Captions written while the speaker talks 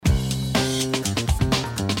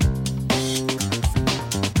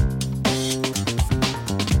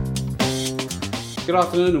good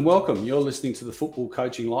afternoon and welcome. You're listening to the Football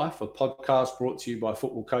Coaching Life, a podcast brought to you by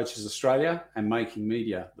Football Coaches Australia and Making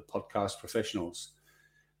Media, the podcast professionals.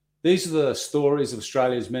 These are the stories of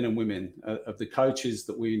Australia's men and women, of the coaches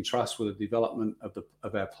that we entrust with the development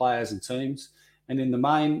of our players and teams. And in the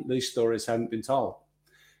main, these stories haven't been told.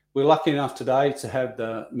 We're lucky enough today to have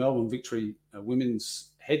the Melbourne Victory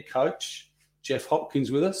women's head coach, Jeff Hopkins,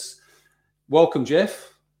 with us. Welcome,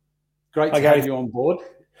 Jeff. Great to have you on board.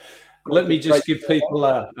 Let me just give people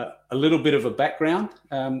a little bit of a background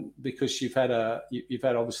because you've had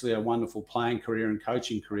obviously a wonderful playing career and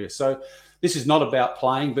coaching career. So this is not about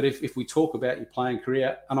playing, but if we talk about your playing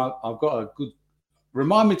career, and I've got a good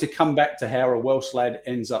remind me to come back to how a Welsh lad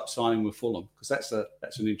ends up signing with Fulham, because that's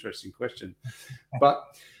an interesting question. But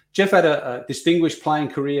Jeff had a distinguished playing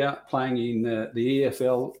career playing in the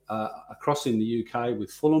EFL across in the UK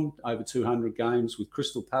with Fulham, over 200 games, with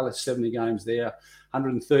Crystal Palace, 70 games there,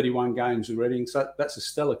 131 games with Reading. So that's a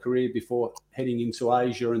stellar career before heading into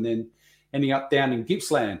Asia and then ending up down in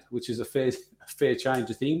Gippsland, which is a fair change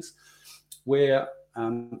of things, where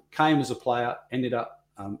came as a player, ended up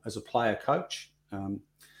as a player coach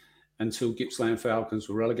until Gippsland Falcons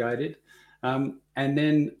were relegated. And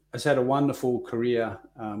then has had a wonderful career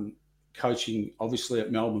coaching, obviously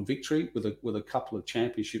at Melbourne Victory with a couple of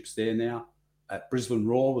championships there now, at Brisbane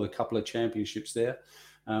Roar with a couple of championships there.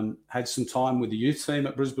 Had some time with the youth team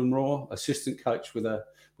at Brisbane Roar, assistant coach with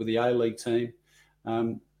the A-League team.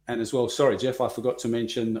 And as well, sorry, Jeff, I forgot to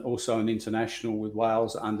mention also an international with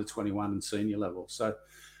Wales at under 21 and senior level. So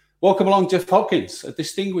welcome along, Jeff Hopkins, a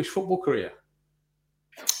distinguished football career.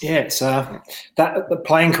 Yeah, it's the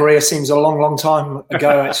playing career seems a long time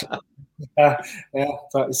ago, actually. But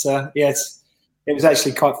it was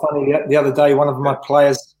actually quite funny. The other day, one of my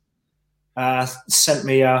players sent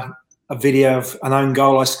me a video of an own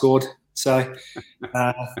goal I scored. So,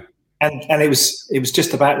 and it was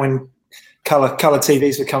just about when colour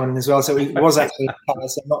TVs were coming in as well. So it was actually colour,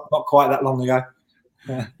 so not quite that long ago.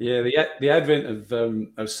 Yeah, the advent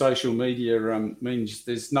of social media means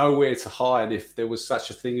there's nowhere to hide if there was such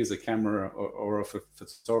a thing as a camera or a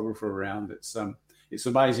photographer around. It's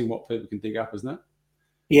amazing what people can dig up, isn't it?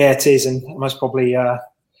 Yeah, it is, and most probably,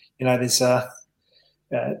 there's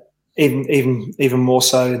even more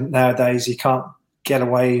so nowadays. You can't get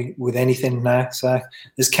away with anything now. So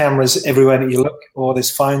there's cameras everywhere that you look, or there's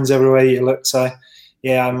phones everywhere you look. So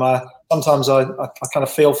yeah, sometimes I kind of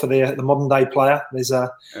feel for the modern day player. There's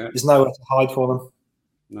nowhere to hide for them.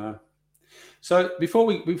 No. So before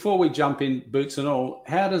we jump in, boots and all,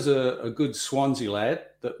 how does a good Swansea lad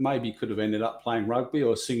that maybe could have ended up playing rugby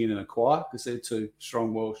or singing in a choir, because they're two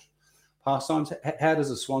strong Welsh pastimes, how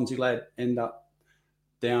does a Swansea lad end up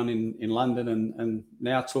down in London and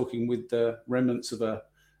now talking with the remnants of a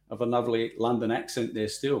lovely London accent there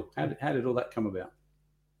still? How did all that come about?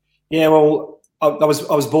 Yeah, well, I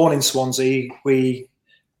was born in Swansea. But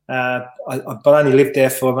I only lived there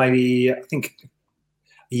for maybe, I think,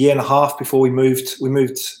 a year and a half before we moved. We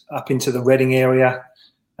moved up into the Reading area,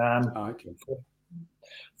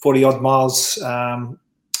 40 odd miles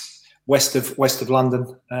west of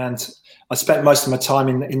London, and I spent most of my time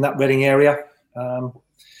in that Reading area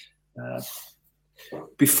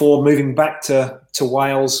before moving back to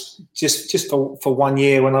Wales just for 1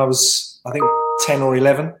 year when I was, I think, 10 or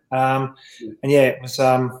 11. And yeah, it was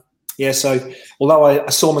so although I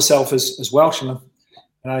saw myself as Welsh, and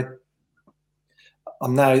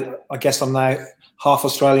I'm now half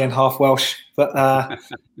Australian, half Welsh, but I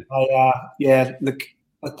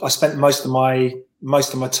spent most of my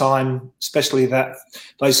time, especially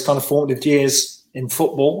those kind of formative years in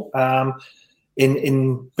football,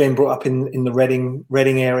 in being brought up in the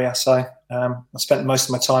Reading area. So I spent most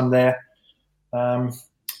of my time there,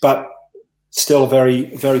 but still a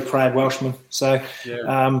very, very proud Welshman. So,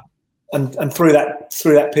 and through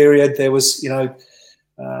that period, there was,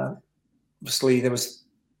 obviously there was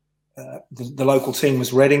the local team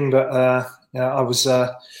was Reading, but I was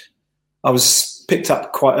picked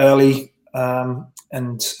up quite early,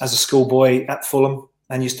 and as a schoolboy at Fulham,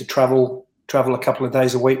 and used to travel a couple of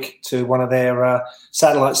days a week to one of their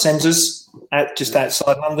satellite centres just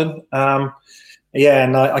outside London. And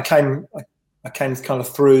I came kind of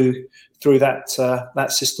through that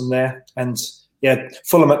system there, and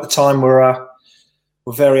Fulham at the time were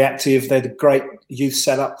very active. They had a great youth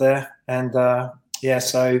set up there, and so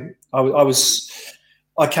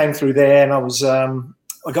I came through there, and I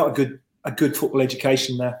got a good football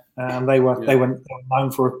education there. They were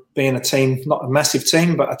known for being a team, not a massive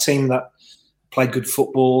team, but a team that played good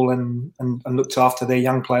football and looked after their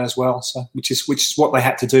young players well. So which is what they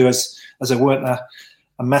had to do as they weren't a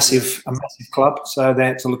massive club, so they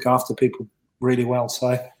had to look after people really well.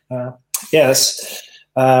 So yes,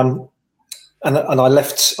 and I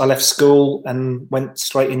left school and went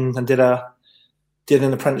straight in and did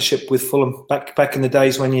an apprenticeship with Fulham back in the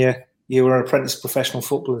days when you were an apprentice professional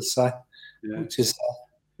footballer. So which is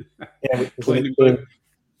cleaning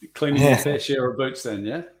your fair share of boots then,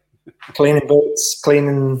 yeah. Cleaning boots,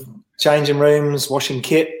 cleaning changing rooms, washing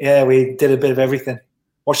kit. Yeah, we did a bit of everything.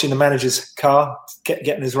 Washing the manager's car,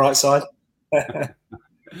 getting his right side.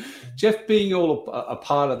 Jeff, being all a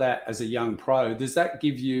part of that as a young pro, does that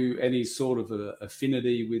give you any sort of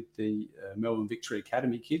affinity with the Melbourne Victory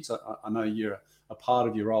Academy kids? I know you're a part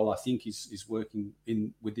of your role, I think, is working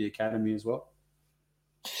with the academy as well.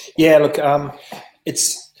 Yeah, look,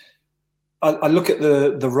 it's. I look at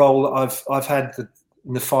the role I've had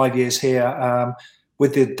in the 5 years here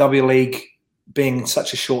with the W League being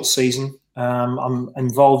such a short season. I'm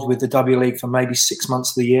involved with the W League for maybe 6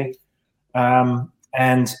 months of the year,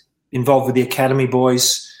 and involved with the academy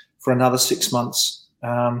boys for another 6 months.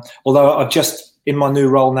 Although I've just in my new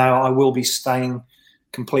role now, I will be staying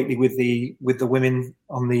completely with the women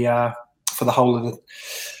on the for the whole of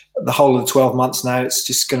the 12 months now. It's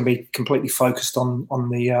just going to be completely focused on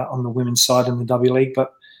the women's side in the W League.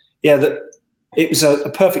 But yeah, it was a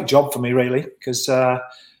perfect job for me, really, because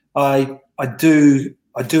I do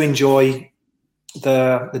enjoy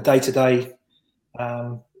the day-to-day,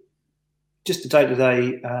 just the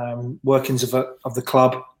day-to-day workings of the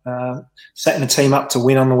club, setting a team up to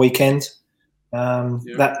win on the weekend.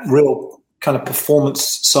 That real kind of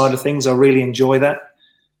performance side of things, I really enjoy that.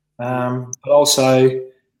 But also,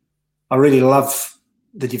 I really love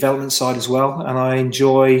the development side as well, and I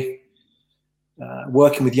enjoy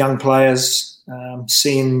working with young players,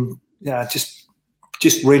 seeing just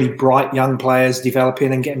really bright young players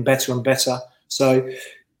developing and getting better and better. So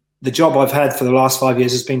the job I've had for the last 5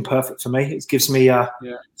 years has been perfect for me. It gives me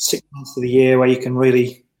 6 months of the year where you can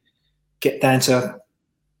really get down to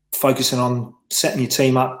focusing on setting your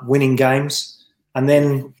team up, winning games, and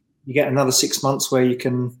then you get another 6 months where you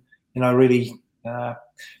can, really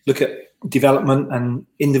look at development and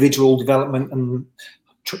individual development and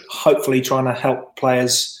hopefully trying to help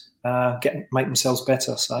players make themselves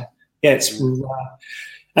better. So yeah,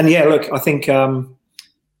 look, I think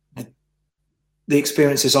the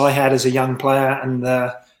experiences I had as a young player and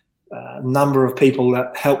the number of people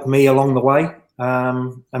that helped me along the way,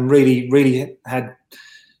 and really had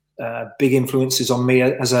big influences on me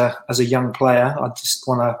as a young player. I just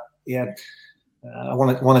want to, I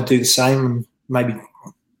want to do the same and maybe,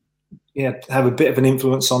 have a bit of an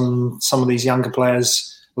influence on some of these younger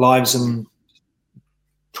players' lives and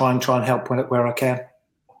try and help where I can.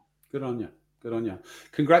 Good on you. Good on you.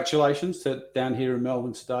 Congratulations to down here in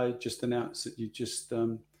Melbourne today. Just announced that you've just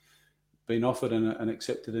been offered and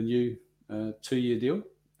accepted a new 2-year deal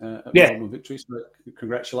at Melbourne Victory. So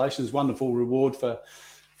congratulations. Wonderful reward for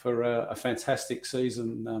a fantastic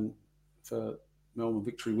season for Melbourne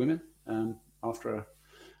Victory women after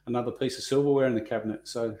another piece of silverware in the cabinet.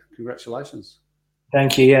 So congratulations.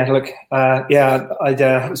 Thank you. Yeah, look,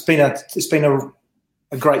 it's been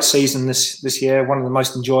a great season this year. One of the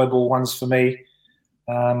most enjoyable ones for me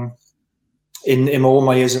in all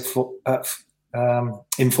my years in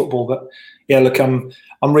football. But yeah, look, I'm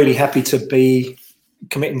really happy to be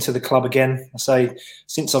committing to the club again. I say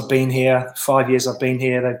since I've been here, 5 years I've been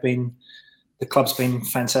here, the club's been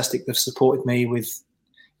fantastic. They've supported me in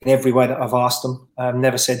every way that I've asked them.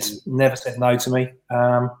 Never said no to me.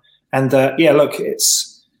 Look,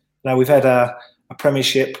 it's we've had a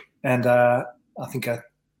premiership and I think a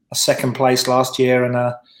second place last year and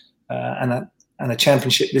a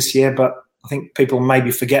championship this year. But I think people maybe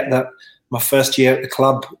forget that my first year at the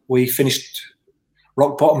club we finished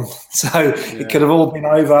rock bottom, so it could have all been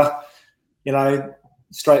over,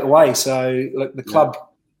 straight away. So look, the club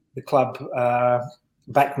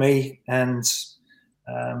backed me and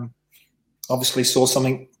obviously saw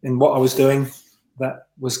something in what I was doing that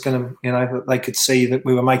was going to, that they could see that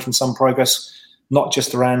we were making some progress, not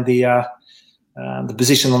just around the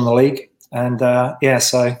position on the league. And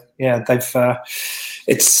they've.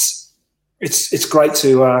 It's great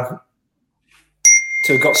to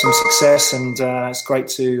have got some success, and it's great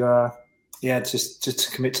to just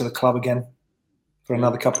to commit to the club again for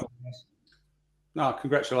another couple of years. No,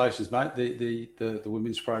 congratulations, mate. The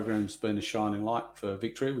women's program's been a shining light for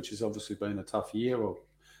Victory, which has obviously been a tough year or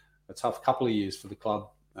a tough couple of years for the club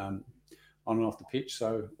on and off the pitch.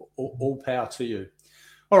 So all power to you.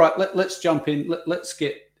 All right, let's jump in. Let's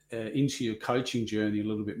get into your coaching journey a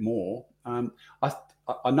little bit more.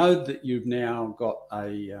 I know that you've now got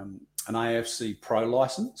an AFC Pro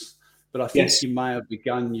license. but I think Yes. you may have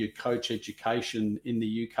begun your coach education in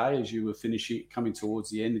the UK as you were coming towards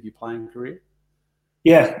the end of your playing career.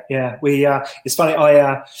 Yeah. We. It's funny.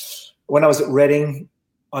 When I was at Reading,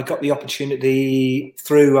 I got the opportunity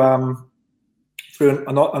through an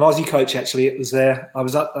Aussie coach. Actually, it was there. I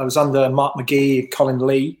was under Mark McGee, Colin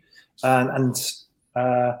Lee, and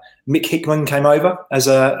Mick Hickman came over as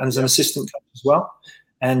an assistant coach as well.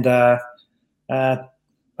 And I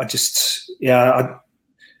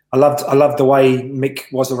loved the way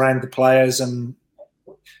Mick was around the players, and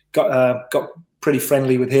got pretty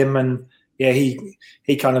friendly with him. And yeah, he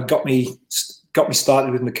kind of got me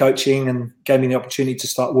started with my coaching and gave me the opportunity to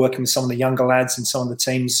start working with some of the younger lads in some of the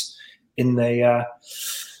teams in the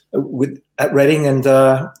at Reading. And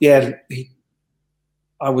I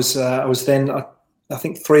was then I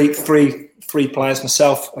think three players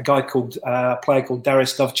myself, a player called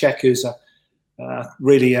Darius Dovcek, who's a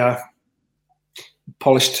really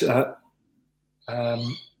polished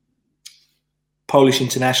Polish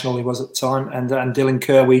international he was at the time, and Dylan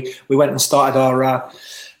Kerr. We went and started our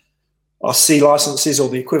C licenses, or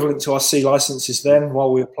the equivalent to our C licenses then,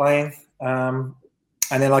 while we were playing. And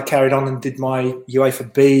then I carried on and did my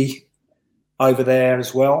UEFA B over there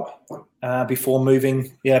as well, before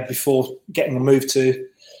getting a move to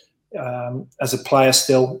as a player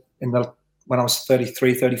still when I was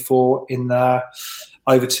 33, 34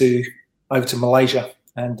 over to Malaysia.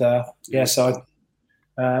 And so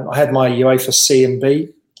I had my UEFA C and B,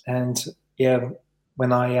 and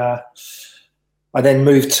when I then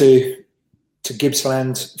moved to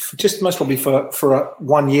Gippsland, just most probably for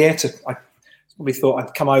 1 year. I probably thought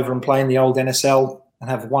I'd come over and play in the old NSL and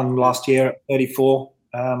have one last year at 34,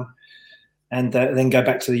 and then go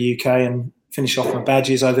back to the UK and finish off my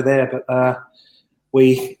badges over there. But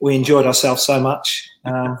we enjoyed ourselves so much.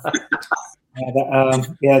 My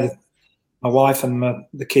wife and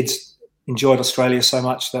the kids enjoyed Australia so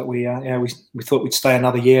much that we thought we'd stay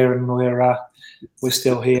another year, and we're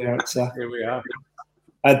still here. Here we are.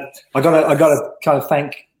 I got to kind of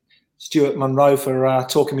thank Stuart Munro for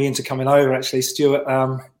talking me into coming over. Actually, Stuart,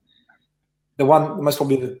 most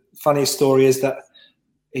probably the funniest story is that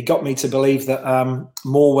he got me to believe that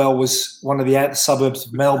Morwell was one of the outer suburbs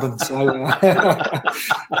of Melbourne. So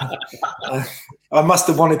I must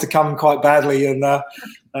have wanted to come quite badly, and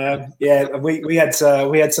we had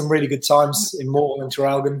some really good times in Morwell and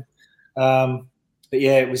Traralgon. But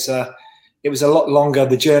yeah, it was a lot longer,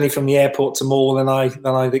 the journey from the airport to Morwell,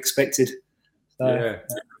 than I'd expected. So,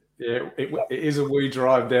 it is a wee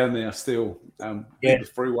drive down there still. The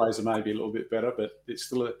freeways are maybe a little bit better, but it's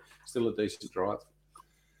still a decent drive.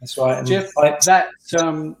 That's right. And Jeff,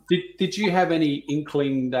 did you have any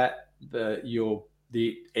inkling that the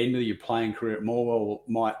end of your playing career at Morwell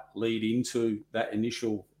might lead into that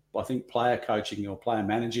initial, I think, player coaching or player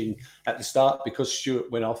managing at the start, because Stuart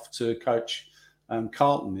went off to coach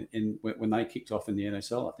Carlton when they kicked off in the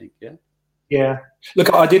NSL, I think. Yeah.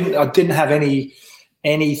 Look, I didn't have any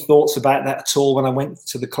thoughts about that at all when I went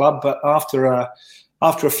to the club, but after a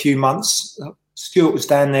few months, Stuart was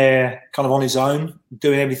down there kind of on his own,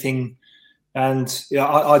 doing everything. And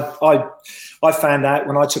I found out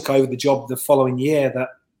when I took over the job the following year that,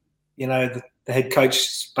 the head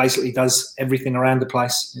coach basically does everything around the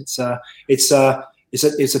place. It's a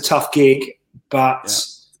tough gig, but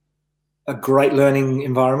a great learning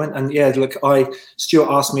environment. And Stuart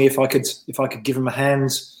asked me if I could give him a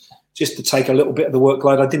hand just to take a little bit of the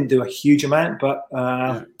workload. I didn't do a huge amount, but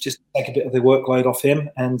just take a bit of the workload off him.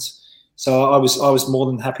 And so I was more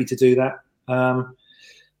than happy to do that.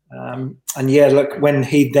 When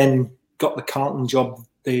he then got the Carlton job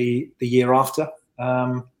the year after,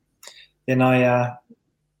 then I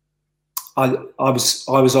was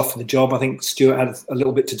offered the job. I think Stuart had a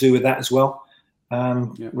little bit to do with that as well,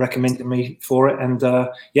 recommended me for it, and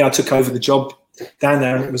I took over the job down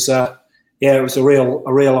there, and it was a real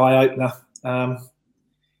eye opener.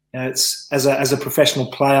 It's as a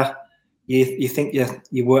professional player, you think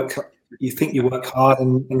you work hard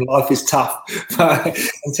and life is tough, but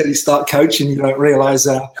until you start coaching, you don't realise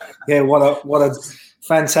what a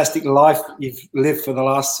fantastic life you've lived for the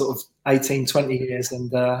last sort of 18, 20 years.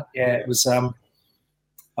 And it was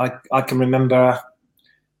I can remember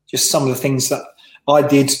just some of the things that I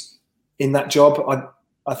did in that job.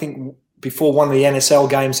 I think before one of the NSL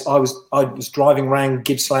games, I was driving around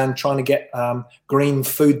Gippsland trying to get green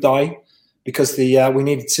food dye, because we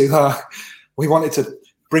wanted to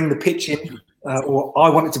bring the pitch in, or I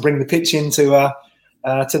wanted to bring the pitch in to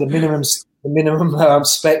the minimum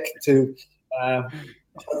spec to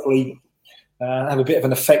hopefully have a bit of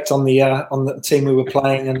an effect on the team we were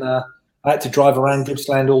playing. And I had to drive around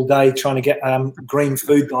Gippsland all day trying to get green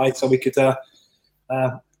food dyed so we could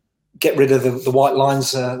get rid of the white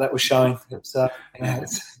lines that were showing.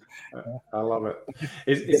 I love it.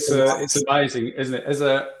 It's amazing, isn't it?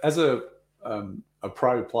 As a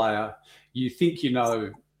pro player, you think you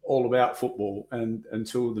know all about football, and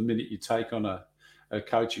until the minute you take on a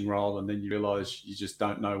coaching role, and then you realise you just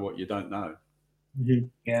don't know what you don't know. Mm-hmm.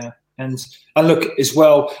 Yeah, and look as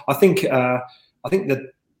well. I think that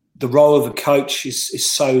the role of a coach is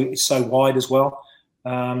so wide as well.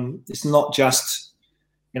 It's not just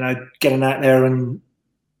getting out there and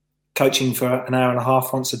coaching for an hour and a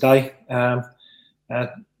half once a day.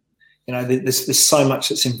 There's so much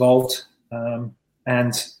that's involved, and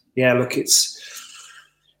yeah, look,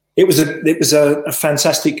 it was a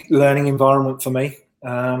fantastic learning environment for me.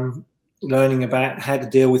 Learning about how to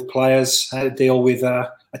deal with players, how to deal with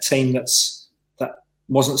a team that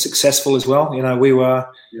wasn't successful as well. We were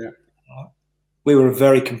a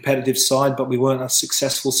very competitive side, but we weren't a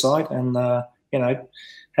successful side, and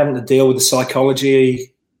having to deal with the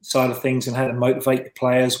psychology side of things and how to motivate the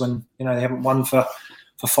players when they haven't won for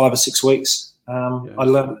 5 or 6 weeks. I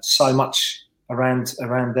learned so much around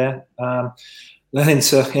there. Learning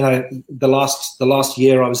to the last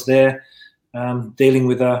year I was there, dealing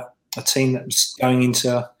with a team that was going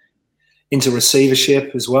into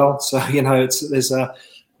receivership as well. So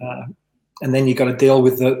and then you've got to deal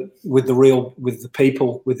with the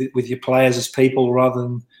people, with your players as people rather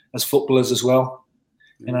than as footballers as well.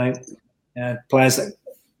 Players that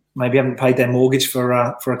maybe haven't paid their mortgage for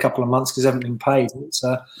a couple of months because they haven't been paid.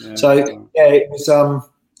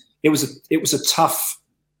 It was a tough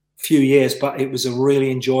few years, but it was a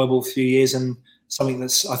really enjoyable few years, and something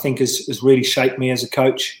that's I think has really shaped me as a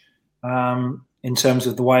coach in terms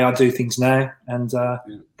of the way I do things now, and the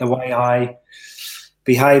way I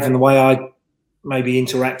behave and the way I maybe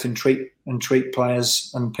interact and treat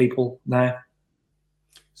players and people now.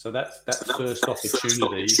 So that first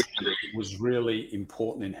opportunity was really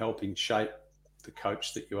important in helping shape the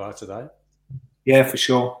coach that you are today. Yeah, for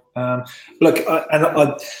sure. Look,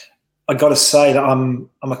 I got to say that I'm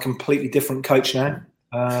a completely different coach now.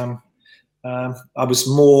 I was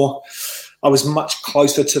much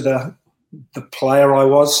closer to the player I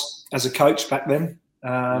was as a coach back then.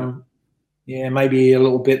 Maybe a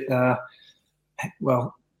little bit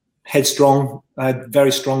headstrong. I had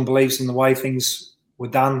very strong beliefs in the way things were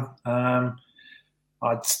done. I'd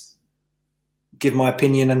give my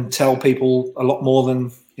opinion and tell people a lot more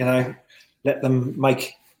than let them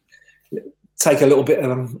take a little bit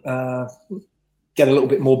of get a little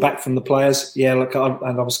bit more back from the players. Yeah, look,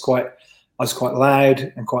 I was quite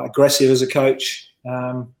loud and quite aggressive as a coach.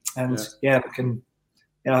 I learned.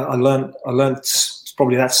 It's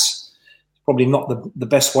probably not the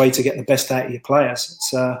best way to get the best out of your players.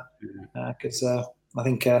 It's because I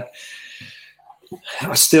think I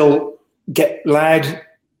still get loud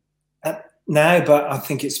now, but I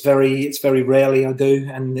think it's very rarely I do,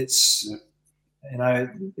 and it's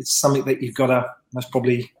it's something that you've got to most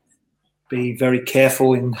probably be very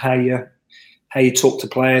careful in how you talk to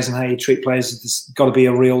players and how you treat players. There's got to be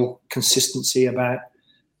a real consistency about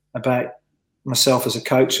myself as a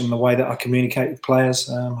coach and the way that I communicate with players.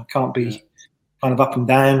 I can't be kind of up and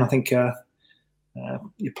down. I think your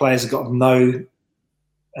players have got to know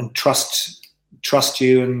and trust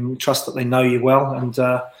you and trust that they know you well, and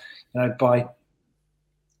by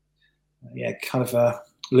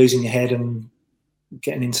losing your head and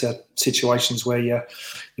getting into situations where you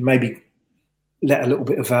maybe let a little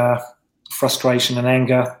bit of frustration and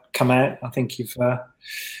anger come out. I think you kind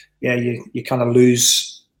of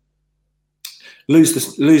lose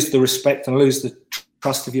the respect and lose the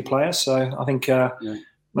trust of your players. So I think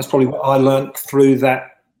that's probably what I learned through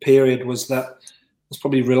that period, was that it's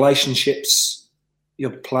probably relationships,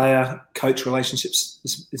 your player-coach relationships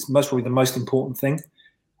is most probably the most important thing.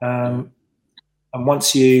 And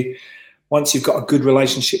once you've got a good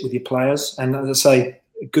relationship with your players, and as I say,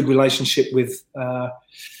 a good relationship with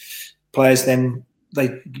players, then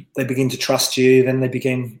they begin to trust you. Then they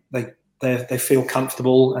feel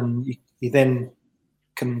comfortable, and you then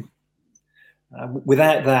can.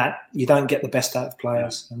 Without that, you don't get the best out of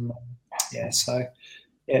players. And it's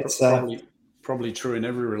probably true in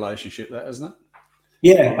every relationship, that, isn't it?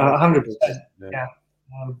 Yeah, 100%. Yeah.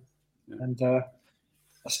 And I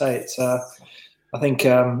say it's. I think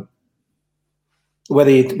whether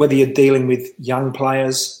you're dealing with young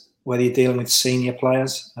players, whether you're dealing with senior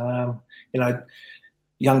players,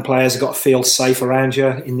 young players have got to feel safe around you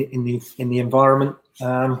in the environment. They've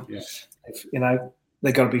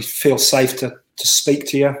got to feel safe to speak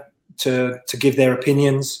to you, to give their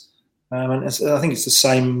opinions. And I think it's the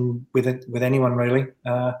same with anyone really.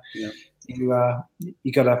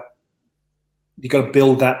 You got to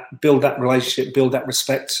build that relationship, build that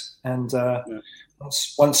respect, and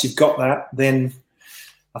once you've got that, then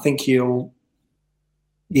I think you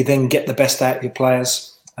then get the best out of your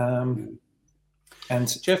players. And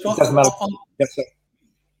Jeff, it doesn't matter.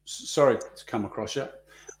 Sorry to come across you.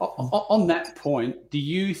 On that point, do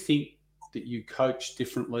you think that you coach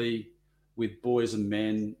differently with boys and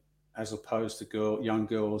men as opposed to young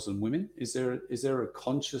girls and women? Is there a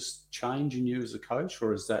conscious change in you as a coach,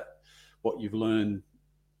 or is that what you've learned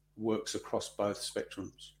works across both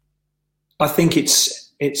spectrums? I think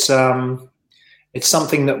it's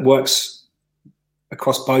something that works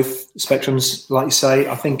across both spectrums, like you say.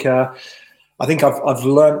 I think I've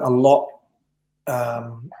learned a lot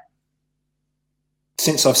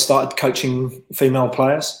since I've started coaching female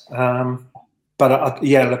players. But I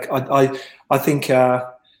think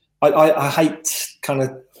I hate kind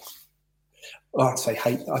of. I'd say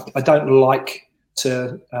hate. I don't like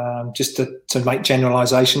to just to make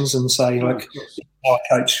generalisations and say, look, I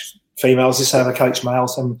coach females, this is how I coach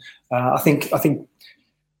males, and I think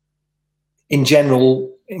in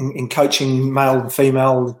general in coaching male and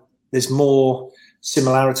female, there's more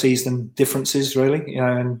similarities than differences, really. You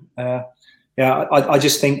know, and I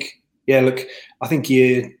just think, look, I think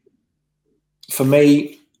for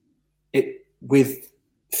me, with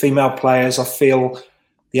female players, I feel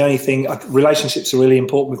the only thing, relationships are really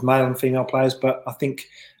important with male and female players, but I think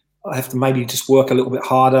I have to maybe just work a little bit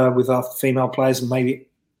harder with our female players and maybe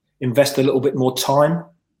invest a little bit more time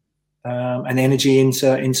and energy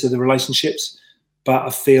into the relationships. But I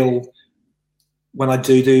feel when I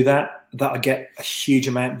do that I get a huge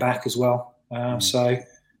amount back as well. So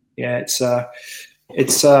it's look,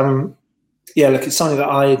 it's something that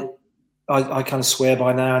I kind of swear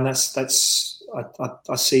by now, and that's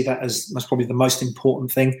I see that as most probably the most important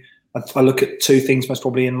thing. I look at two things most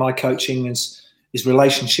probably in my coaching is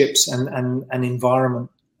relationships and environment.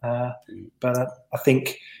 But I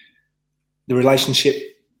think the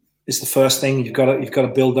relationship is the first thing. You've got to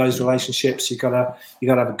build those relationships. You've got to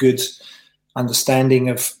have a good understanding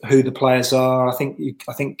of who the players are. I think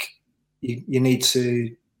you need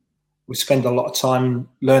to. We spend a lot of time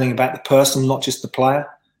learning about the person, not just the player.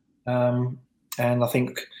 And I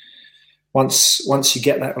think once you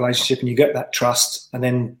get that relationship and you get that trust, and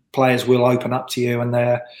then players will open up to you, and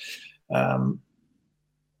they're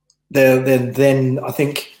then I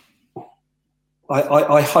think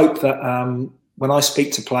I hope that when I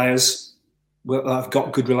speak to players that I've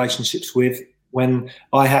got good relationships with, when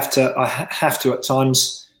I have to at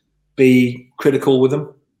times be critical with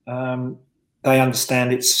them, they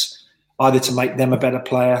understand it's either to make them a better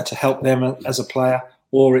player, to help them as a player,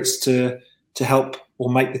 or it's to help or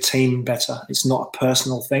make the team better. It's not a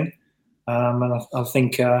personal thing, and I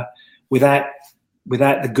think without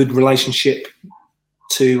the good relationship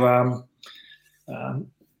to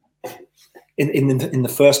in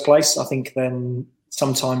the first place, I think then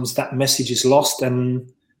sometimes that message is lost,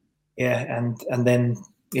 and then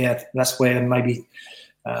that's where maybe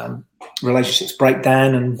relationships break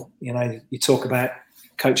down, and you talk about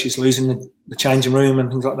coaches losing the changing room and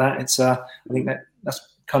things like that. It's I think that's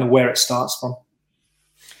kind of where it starts from.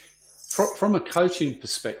 From a coaching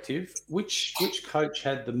perspective, which coach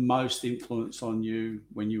had the most influence on you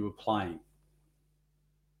when you were playing,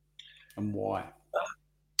 and why?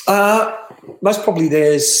 Most probably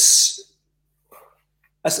it's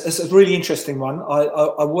a really interesting one.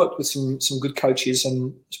 I worked with some good coaches,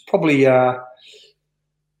 and it's probably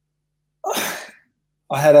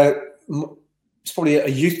it's probably a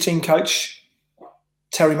youth team coach,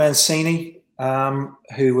 Terry Mancini,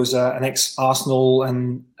 who was an ex-Arsenal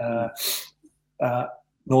and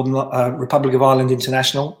Northern Republic of Ireland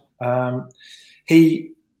international.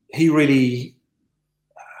 He really.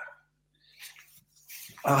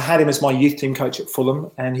 I had him as my youth team coach at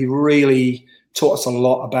Fulham, and he really taught us a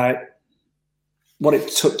lot about what it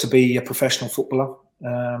took to be a professional footballer.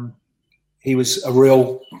 He was a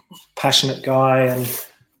real passionate guy, and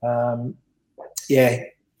he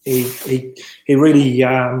really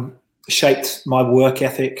shaped my work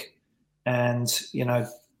ethic, and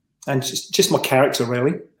just my character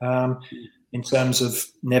really, in terms of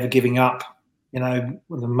never giving up. When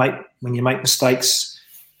you make mistakes,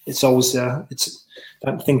 it's always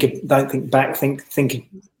don't think back, think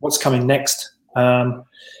what's coming next. And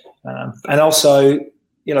also,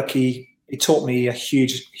 he taught me a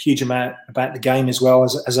huge amount about the game as well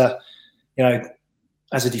as a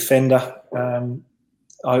defender.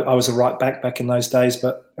 I was a right back in those days,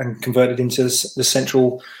 and converted into the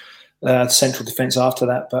central defence after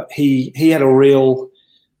that. But he had a real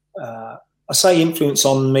I say influence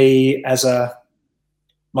on me as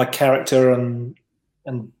my character and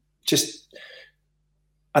just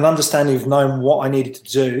an understanding of knowing what I needed to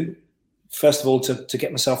do. First of all, to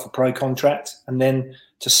get myself a pro contract, and then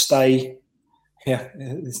to stay. Yeah,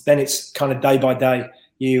 then it's kind of day by day.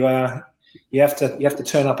 You have to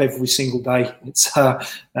turn up every single day. It's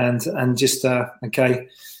and just okay.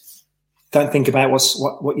 Don't think about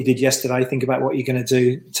what you did yesterday. Think about what you're going to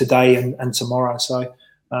do today and tomorrow. So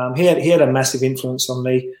he had a massive influence on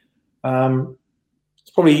me.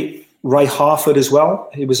 It's probably Ray Harford as well.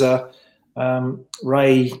 He was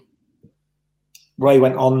Ray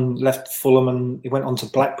left Fulham and he went on to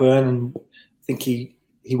Blackburn, and I think he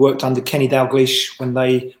worked under Kenny Dalglish when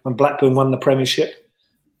Blackburn won the Premiership.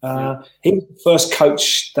 He was the first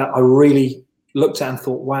coach that I really looked at and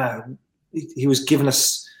thought, wow, he was giving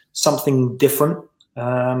us something different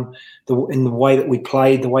in the way that we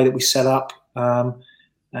played, the way that we set up.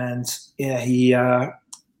 And yeah, he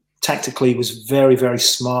tactically was very, very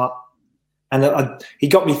smart. And he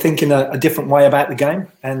got me thinking a different way about the game.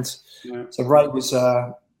 And so Ray was,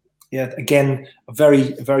 again, a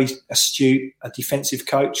very, very astute defensive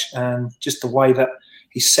coach, and just the way that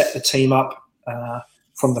he set the team up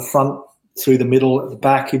from the front through the middle at the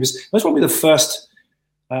back. He was probably the first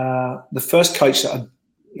coach that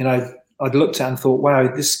I'd looked at and thought,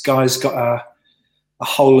 wow, this guy's got a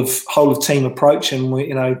whole of team approach, and what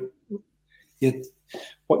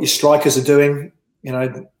your strikers are doing,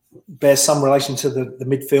 bears some relation to the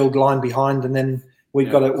midfield line behind, and then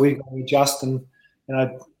we've got to adjust. And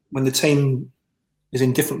when the team is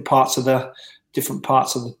in different parts of the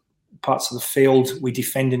field, we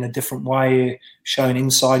defend in a different way, showing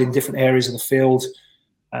inside in different areas of the field,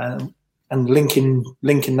 and linking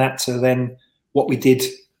that to then what we did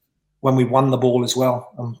when we won the ball as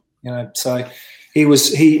well. So he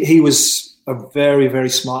was a very, very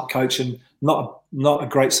smart coach, and not a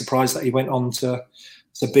great surprise that he went on to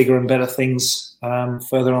bigger and better things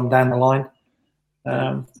further on down the line.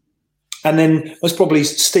 And then most probably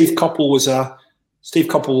Steve Coppell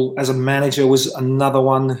as a manager was another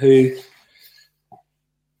one who,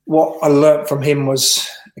 what I learnt from him was,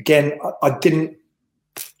 again,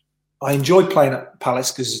 I enjoyed playing at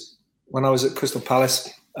Palace, because when I was at Crystal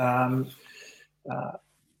Palace,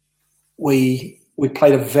 we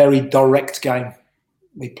played a very direct game.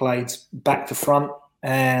 We played back to front,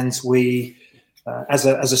 and we, as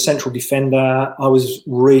a central defender, I was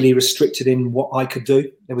really restricted in what I could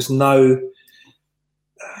do. There was no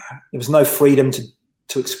freedom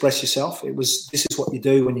to express yourself. It was, this is what you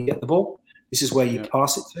do when you get the ball. This is where you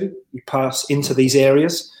pass it to. You pass into these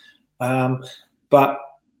areas, but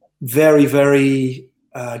very, very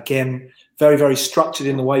again, very, very structured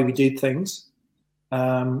in the way we did things,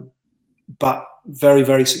 but very,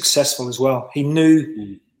 very successful as well. He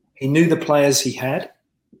knew the players he had.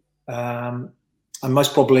 And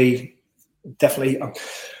most probably, definitely,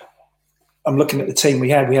 I'm looking at the team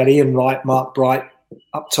we had. We had Ian Wright, Mark Bright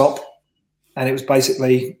up top, and it was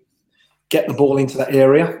basically get the ball into that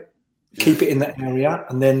area, keep it in that area,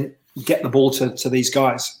 and then get the ball to these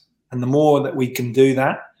guys. And the more that we can do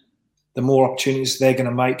that, the more opportunities they're going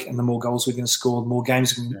to make, and the more goals we're going to score, the more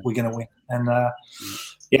games we're going to win. And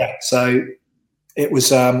so it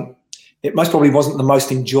was. It most probably wasn't the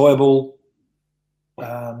most enjoyable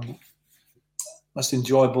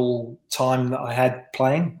time that I had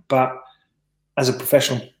playing, but as a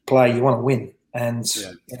professional player, you want to win, and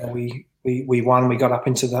we won. We got up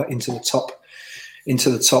into the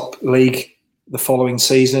top league the following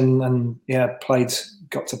season, and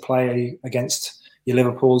got to play against your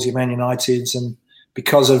Liverpools, your Man Uniteds, and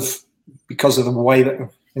because of the way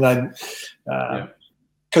that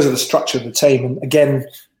because of the structure of the team. And again,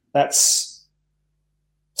 that's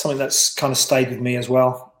something that's kind of stayed with me as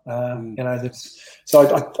well.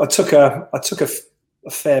 So I took a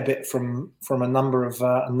fair bit from a number of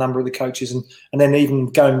the coaches, and then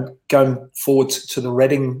even going forward to the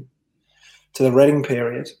Reading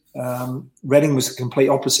period. Reading was the complete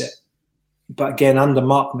opposite, but again under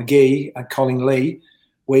Mark McGee and Colin Lee,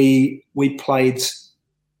 we played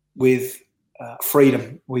with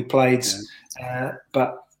freedom. We played,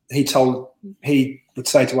 but he would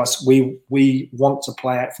say to us, we want to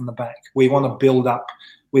play out from the back. We want to build up.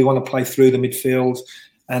 We want to play through the midfield.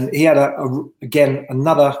 And he had again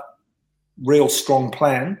another real strong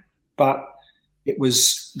plan, but it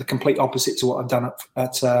was the complete opposite to what I've done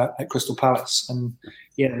at Crystal Palace. And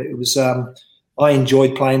it was. I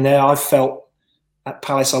enjoyed playing there. I felt at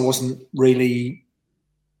Palace I wasn't really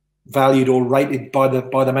valued or rated by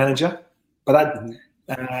the manager, but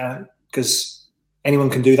that because anyone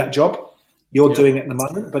can do that job. You're doing it at the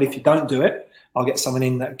moment, but if you don't do it, I'll get someone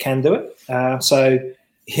in that can do it.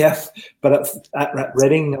 But at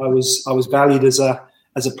Reading, I was valued as a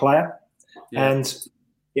player, and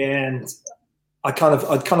I'd kind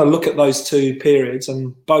of look at those two periods,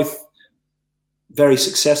 and both very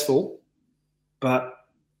successful, but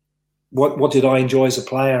what did I enjoy as a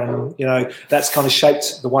player? And that's kind of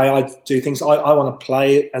shaped the way I do things. I want to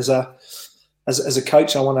play as a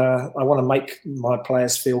coach. I want to make my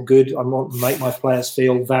players feel good. I want to make my players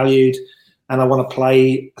feel valued, and I want to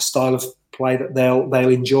play a style of play that they'll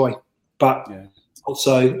enjoy. But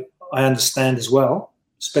also, I understand as well,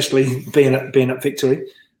 especially being at Victory,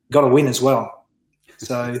 got to win as well.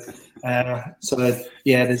 So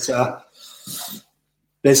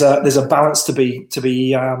there's a balance to be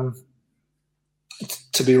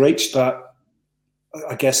reached. But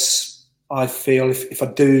I guess I feel if I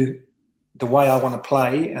do the way I want to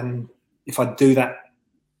play, and if I do that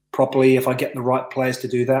properly, if I get the right players to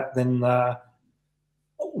do that, then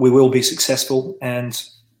we will be successful and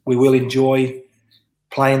we will enjoy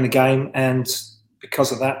playing the game. And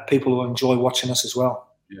because of that, people will enjoy watching us as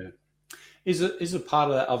well. Yeah. Is a part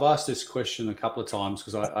of that? I've asked this question a couple of times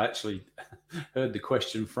because I actually heard the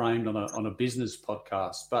question framed on a business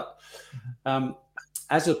podcast. But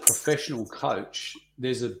as a professional coach,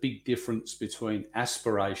 there's a big difference between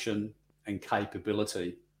aspiration and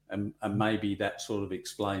capability, and maybe that sort of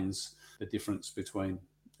explains the difference between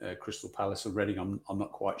Crystal Palace and Reading. I'm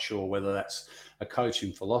not quite sure whether that's a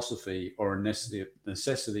coaching philosophy or a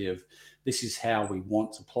necessity of this is how we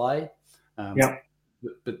want to play.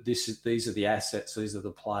 But these are the assets, these are the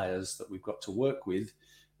players that we've got to work with,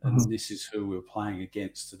 and this is who we're playing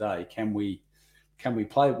against today. Can we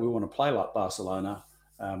play? We want to play like Barcelona,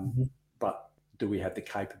 but do we have the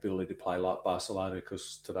capability to play like Barcelona?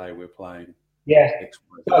 Because today we're playing.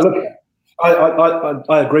 Look,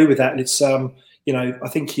 I agree with that. It's I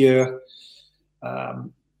think you're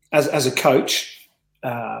as a coach,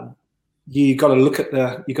 you got to look at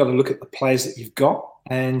the players that you've got,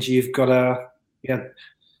 and you've got to.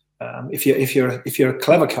 If you're a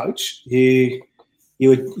clever coach, you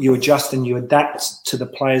adjust and you adapt to the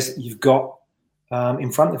players that you've got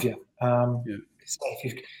in front of you. So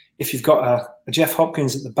if you've got a Jeff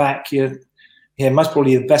Hopkins at the back, most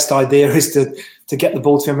probably the best idea is to get the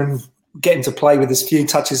ball to him and get him to play with as few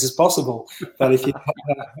touches as possible. But if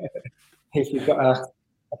you've got a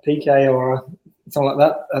PK or something like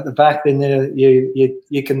that at the back, then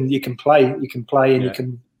you can play and you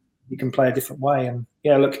can play a different way. And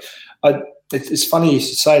look, it's funny you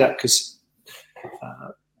should say that, because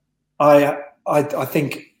I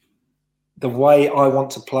think the way I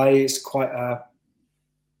want to play is quite.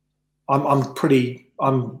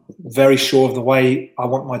 I'm very sure of the way I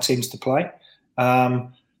want my teams to play.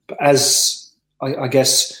 But as I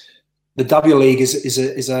guess the W League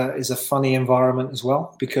is a funny environment as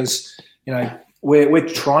well, because we're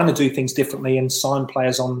trying to do things differently and sign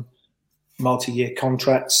players on multi-year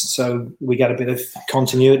contracts, so we get a bit of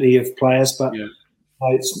continuity of players, but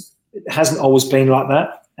it hasn't always been like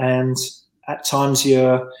that. And at times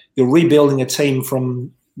you're rebuilding a team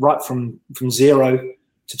from zero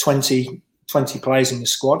to 20 players in the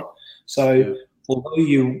squad. So although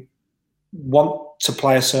you want to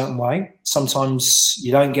play a certain way, sometimes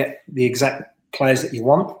you don't get the exact players that you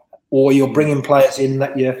want, or you're bringing players in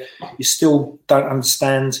that you still don't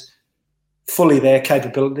understand fully their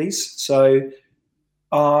capabilities. So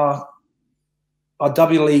our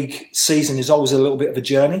W League season is always a little bit of a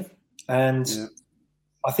journey, and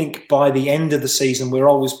I think by the end of the season we're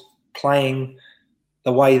always playing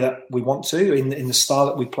the way that we want to in the style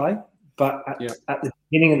that we play. But at the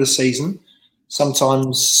beginning of the season,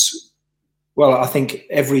 sometimes, I think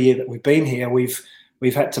every year that we've been here, we've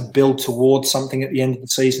had to build towards something at the end of the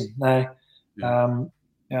season. Now,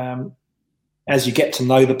 as you get to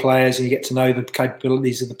know the players and you get to know the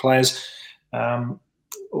capabilities of the players,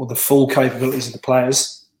 or the full capabilities of the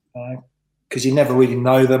players, because you never really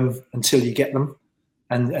know them until you get them,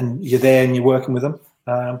 and you're there and you're working with them.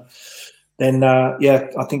 Then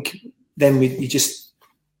I think then you just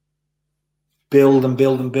build and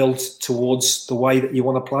build and build towards the way that you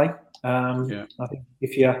want to play. I think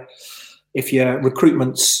if your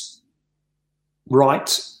recruitment's right,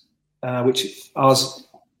 which ours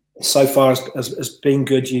so far has been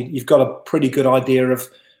good, you've got a pretty good idea of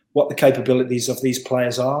what the capabilities of these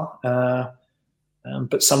players are.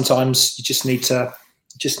 But sometimes you just need to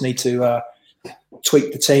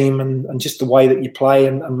tweak the team and just the way that you play,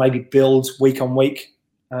 and maybe build week on week.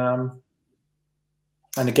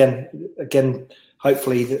 And again,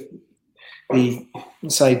 hopefully the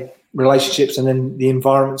relationships, and then the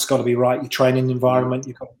environment's got to be right. Your training environment,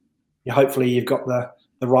 hopefully you've got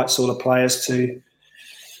the the right sort of players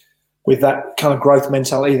with that kind of growth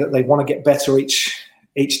mentality that they want to get better each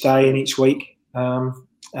day and each week, and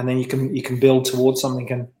then you can build towards something.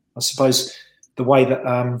 And I suppose the way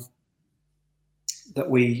that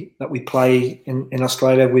we play in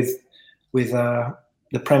Australia with the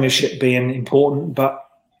Premiership being important, but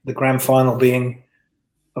the grand final being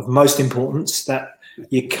of most importance, that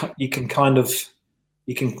that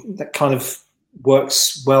kind of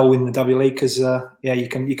works well in the W League, because you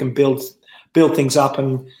can build things up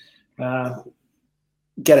and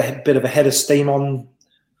get a bit of a head of steam on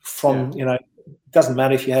from it doesn't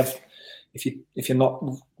matter if you're not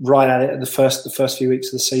right at it at the first few weeks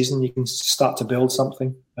of the season. You can start to build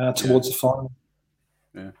something towards the final.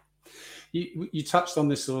 Yeah. You touched on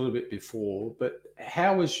this a little bit before, but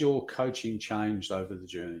how has your coaching changed over the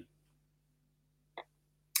journey?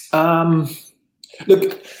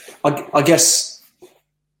 Look, I guess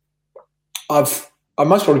I've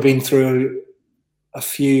most probably been through a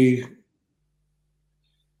few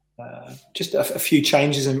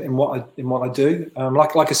changes in what I do.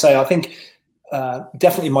 Like I say, I think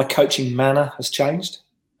definitely my coaching manner has changed.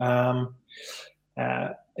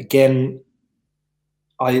 Again,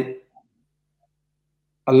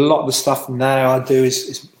 a lot of the stuff now I do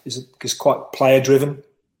is quite player driven.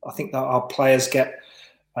 I think that our players get.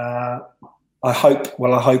 I hope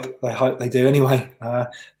they do anyway.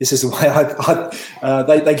 This is the way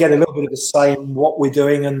they get a little bit of the same what we're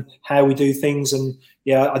doing and how we do things. And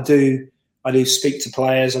I do speak to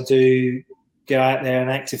players. I do go out there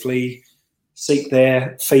and actively seek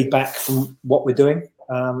their feedback from what we're doing.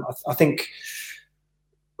 I think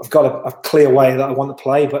I've got a clear way that I want to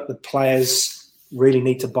play, but the players really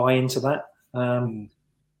need to buy into that. And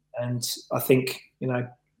I think,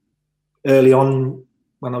 early on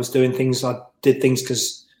when I was doing things, I did things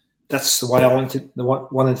because that's the way I wanted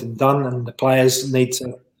them done, and the players need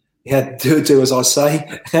to do as I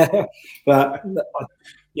say. But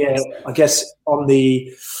I guess on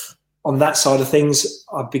that side of things,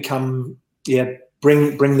 I've become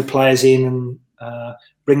bring the players in and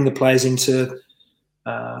bring the players into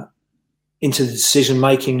the decision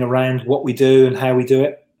making around what we do and how we do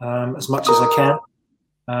it as much as I can.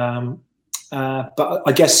 But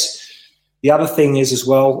I guess the other thing is as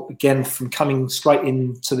well, again, from coming straight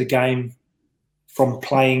into the game, from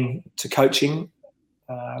playing to coaching,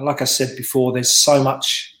 like I said before, there's so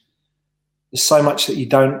much that you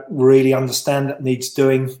don't really understand that needs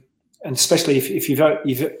doing, and especially if you've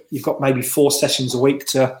got maybe 4 sessions a week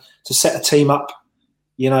to set a team up.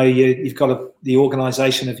 You've got the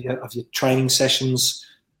organisation of your training sessions.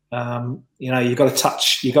 You've got to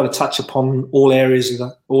touch upon all areas of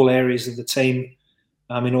the team,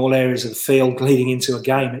 in all areas of the field leading into a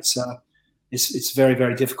game. It's very,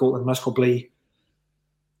 very difficult, and most probably,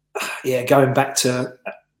 going back to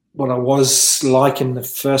what I was like in the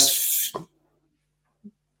first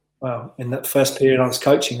period I was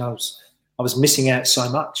coaching, I was missing out so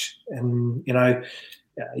much, and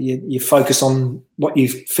you focus on what you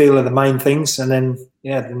feel are the main things, and then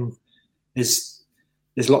there's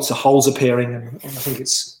lots of holes appearing, and I think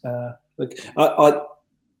it's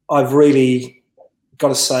I've really got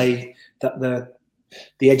to say that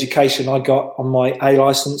the education I got on my A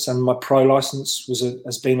license and my pro license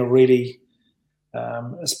has been a really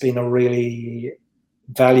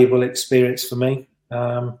valuable experience for me.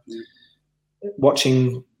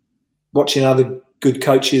 Watching other good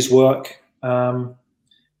coaches work. I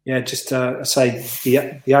say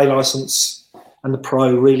the A license and the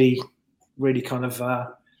pro really kind of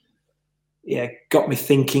got me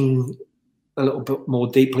thinking a little bit more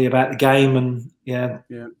deeply about the game and around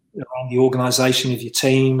the organisation of your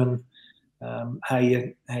team and how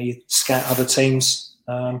you scout other teams.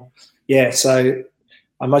 So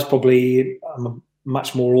I'm a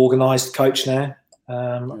much more organised coach now.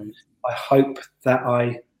 I hope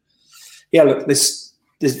that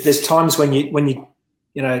there's times when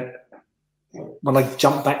I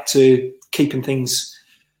jump back to keeping things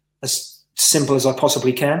as simple as I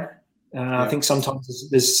possibly can. I think sometimes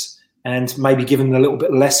there's and maybe give them a little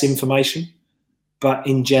bit less information, but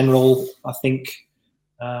in general, I think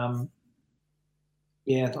I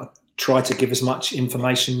try to give as much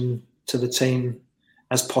information to the team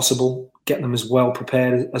as possible, get them as well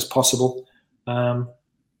prepared as possible. But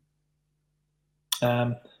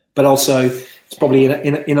also, it's probably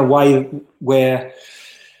in a way where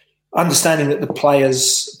understanding that the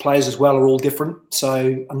players as well are all different.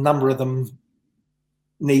 So a number of them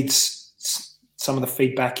needs some of the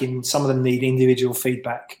feedback in. Some of them need individual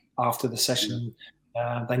feedback after the session.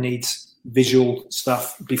 They need visual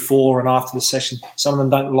stuff before and after the session. Some of them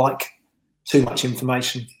don't like too much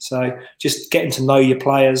information. So just getting to know your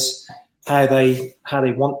players, how they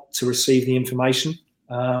want to receive the information,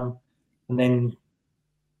 and then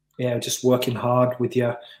just working hard with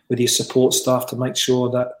your support staff to make sure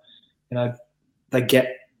that they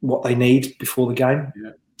get what they need before the game.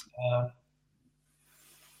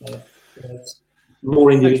 It's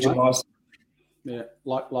more individualised. Yeah,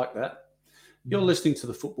 like that. You're listening to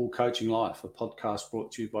the Football Coaching Life, a podcast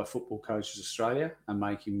brought to you by Football Coaches Australia and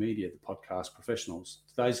Making Media, the podcast professionals.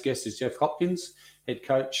 Today's guest is Jeff Hopkins, head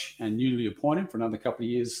coach and newly appointed for another couple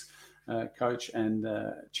of years, coach and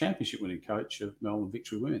championship winning coach of Melbourne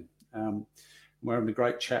Victory Women. We're having a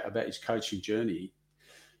great chat about his coaching journey.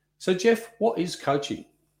 So, Jeff, what is coaching?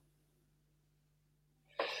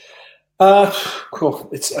 Cool.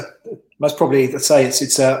 It's most probably, let's say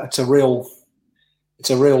it's a real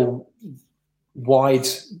wide,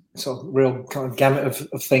 sort of real kind of gamut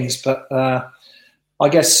of things. But I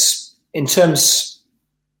guess in terms,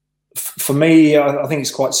 for me, I think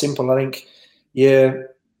it's quite simple. I think you're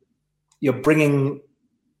bringing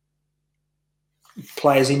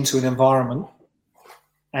players into an environment,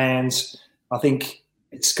 and I think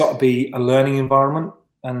it's got to be a learning environment.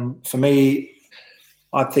 And for me,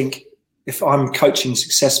 I think if I'm coaching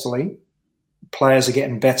successfully, players are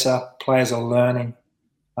getting better, players are learning.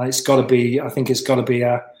 It's got to be an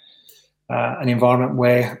environment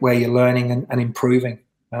where you're learning and improving.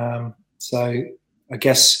 So I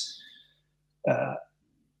guess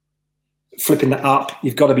flipping that up,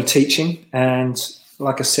 you've got to be teaching. And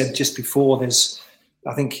like I said just before, I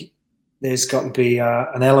think there's got to be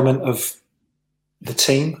an element of the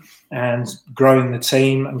team and growing the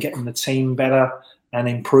team and getting the team better and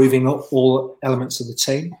improving all elements of the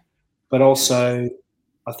team. But also,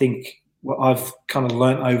 I think what I've kind of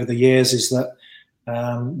learnt over the years is that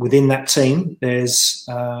within that team,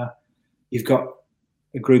 you've got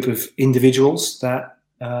a group of individuals that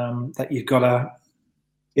you've got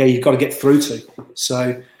to get through to.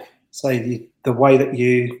 So, the way that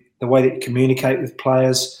you communicate with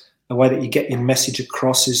players, the way that you get your message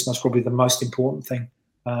across is most probably the most important thing.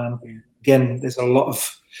 Again, there's a lot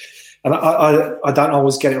of, and I don't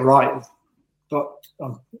always get it right, but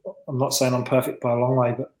I'm not saying I'm perfect by a long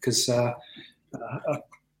way, but because I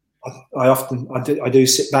do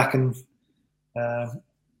sit back and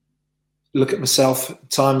look at myself. At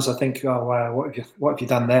times I think, oh wow, what have you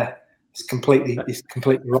done there? It's completely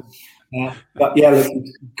wrong. But yeah, look,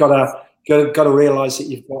 you've got to realise that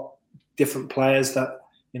you've got different players that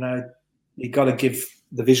you've got to give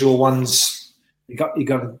the visual ones. You got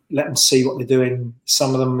to let them see what they're doing.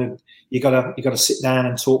 Some of them you got to sit down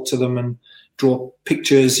and talk to them and draw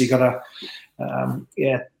pictures. You got to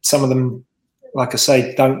some of them, like I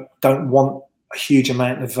say, don't want a huge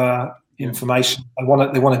amount of information. They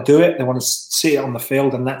want to do it. They want to see it on the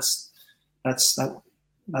field, and that's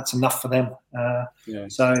enough for them.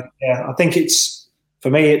 So I think for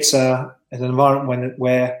me it's an environment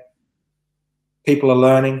where people are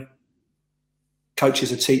learning,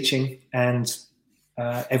 coaches are teaching, and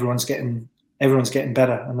everyone's getting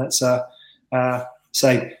better. And that's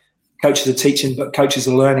say coaches are teaching, but coaches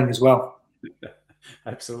are learning as well.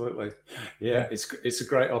 Absolutely. Yeah, it's a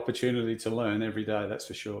great opportunity to learn every day, that's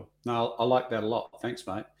for sure. No, I like that a lot. Thanks,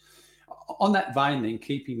 mate. On that vein then,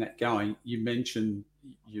 keeping that going, you mentioned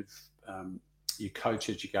your coach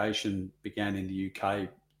education began in the UK,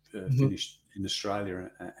 finished in Australia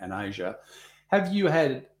and Asia. Have you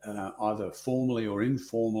had either formally or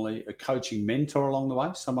informally a coaching mentor along the way,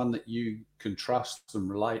 someone that you can trust and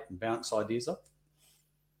relate and bounce ideas off?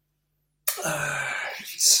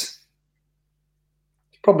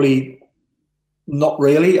 Probably not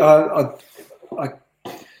really. I'd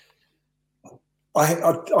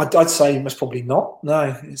say most probably not.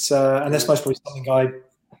 No, it's and that's most probably something I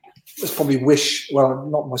most probably wish. Well,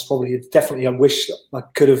 not most probably. Definitely, I wish I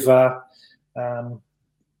could have.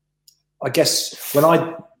 I guess when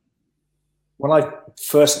I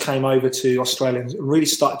first came over to Australia and really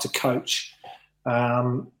started to coach,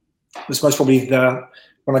 was most probably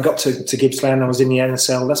when I got to Gippsland. I was in the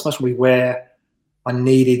NSL. That's most probably where I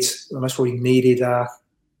needed a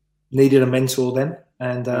mentor then.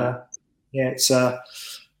 And it's I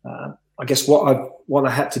guess what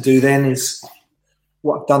I had to do then is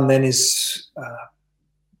what I've done then is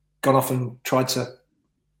gone off and tried to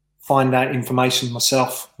find out information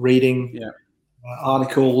myself, reading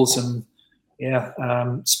articles and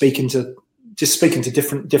speaking to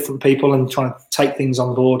different people and trying to take things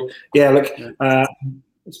on board.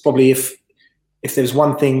 It's probably if there's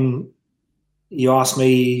one thing you asked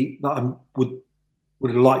me that I would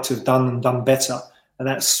have liked to have done better, and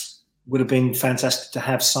would have been fantastic to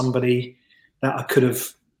have somebody that I could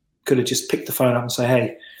have could have just picked the phone up and say,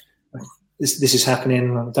 hey, this is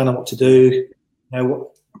happening. I don't know what to do. You know, what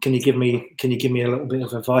can you give me a little bit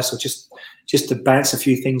of advice, or just to bounce a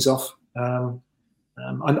few things off?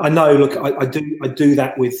 I know. Look, I do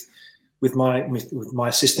that with my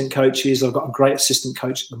assistant coaches. I've got a great assistant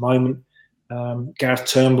coach at the moment, Gareth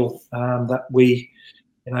Turnbull. That we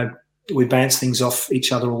bounce things off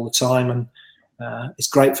each other all the time, and it's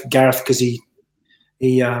great for Gareth because he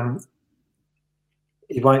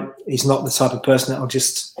won't. He's not the type of person that will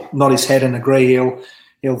just nod his head and agree.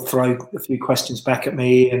 He'll throw a few questions back at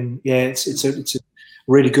me, and yeah, it's a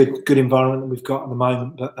really good environment that we've got at the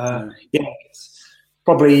moment. But yeah, it's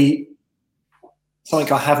probably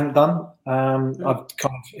something I haven't done. I've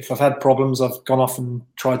if I've had problems, I've gone off and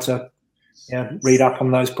tried to read up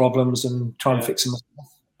on those problems and try and fix them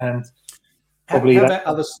myself. And probably how about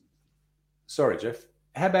others? Sorry, Jeff.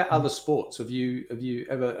 How about other sports? Have you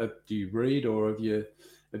ever do you read, or have you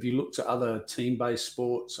looked at other team-based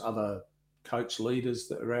sports, other coach leaders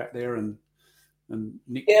that are out there and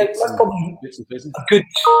Nick? Yeah, that's probably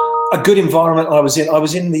a good environment I was in. I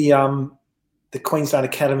was in the Queensland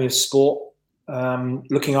Academy of Sport,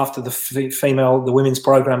 looking after the women's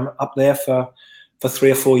program up there for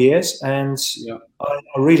 3 or 4 years, and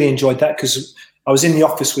I really enjoyed that because I was in the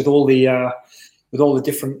office with all the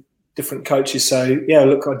different coaches. So yeah,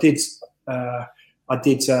 look, I did.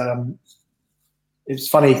 It's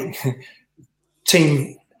funny.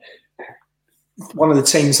 One of the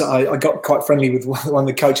teams that I got quite friendly with, one of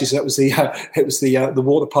the coaches, it was the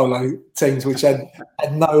water polo teams, which had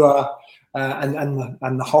no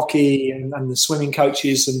and the hockey and the swimming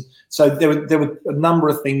coaches, and so there were a number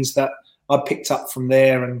of things that I picked up from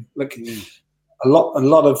there. And look, a lot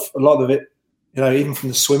of it, even from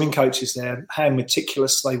the swimming coaches there, how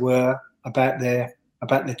meticulous they were about their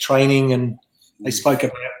training, and they spoke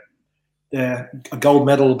about a gold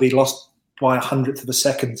medal will be lost by 100th of a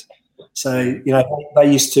second. So they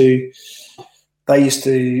used to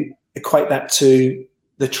equate that to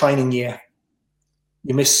the training year.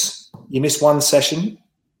 You miss one session,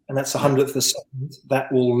 and that's 100th of a second.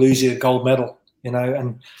 That will lose you a gold medal.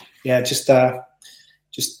 And yeah, just some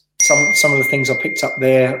of the things I picked up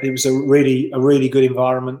there. It was a really good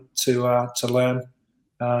environment to learn.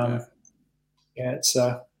 Yeah, it's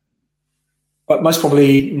but most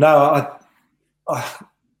probably no.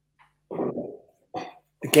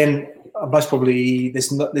 Most probably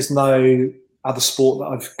there's no other sport that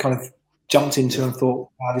I've kind of jumped into and thought,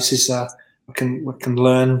 wow, this is we can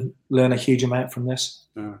learn a huge amount from this.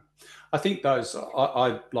 Yeah. I think those.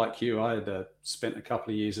 I like you. I had spent a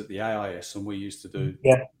couple of years at the AIS, and we used to do.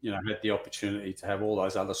 Had the opportunity to have all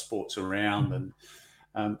those other sports around, and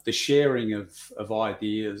the sharing of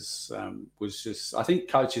ideas was just. I think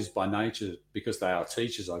coaches by nature, because they are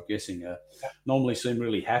teachers, I'm guessing, normally seem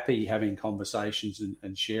really happy having conversations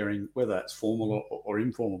and sharing, whether that's formal or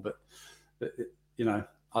informal. But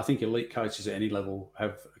I think elite coaches at any level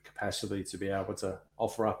have a capacity to be able to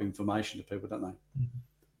offer up information to people, don't they?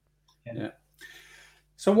 Yeah.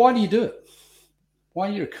 So why do you do it? Why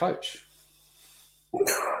are you a coach?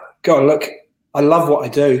 God, look, I love what I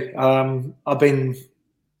do. I've been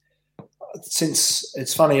since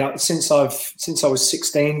I was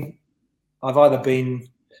 16. I've either been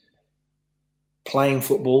playing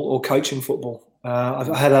football or coaching football. I've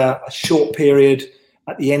had a short period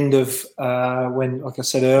at the end of when, like I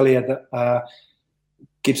said earlier, that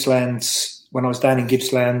Gippsland. When I was down in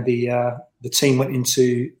Gippsland, the team went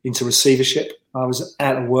into receivership. I was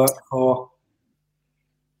out of work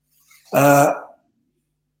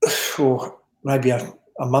for maybe a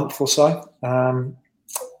month or so.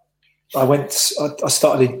 I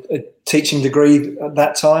started a teaching degree at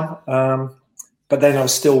that time, but then I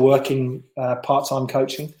was still working part-time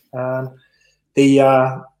coaching. I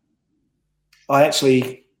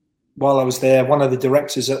actually, while I was there, one of the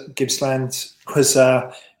directors at Gippsland was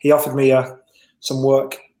he offered me some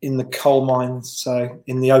work in the coal mines, so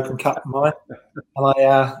in the open cut mine,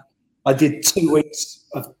 and I did 2 weeks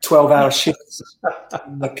of 12-hour shifts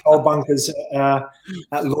in the coal bunkers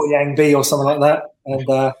at Loy Yang B or something like that, and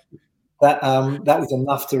that was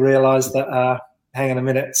enough to realise that hang on a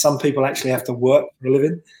minute, some people actually have to work for a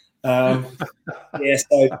living. So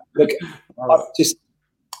look,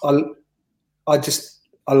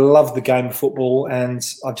 I love the game of football, and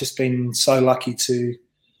I've just been so lucky to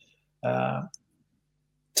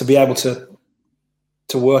be able to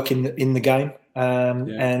work in the game.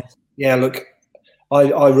 And yeah, look,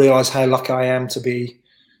 I realise how lucky I am to be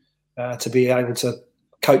able to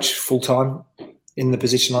coach full time in the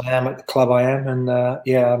position I am at the club I am, and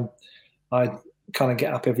I kind of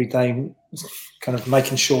get up every day, kind of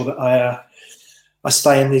making sure that I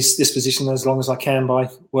stay in this position as long as I can by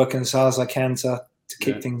working as hard as I can to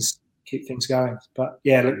keep things going. But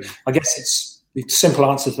yeah, look, I guess it's the simple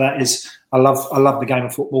answer to that is I love the game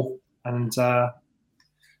of football, and I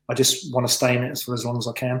just want to stay in it for as long as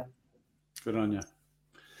I can. Good on you.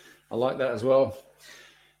 I like that as well.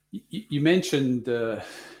 You mentioned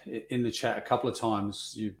in the chat a couple of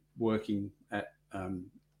times you're working at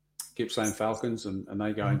Gippsland Falcons and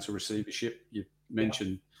they go into receivership. You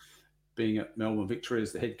mentioned being at Melbourne Victory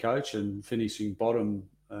as the head coach and finishing bottom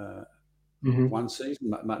one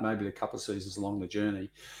season, maybe a couple of seasons along the journey.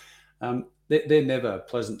 They're never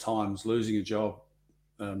pleasant times. Losing a job,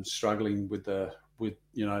 struggling with the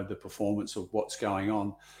performance of what's going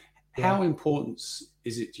on. How important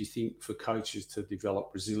is it, do you think, for coaches to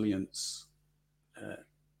develop resilience,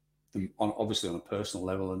 obviously on a personal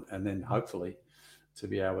level, and then hopefully to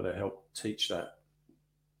be able to help teach that?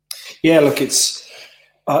 Yeah, look,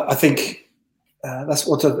 I think that's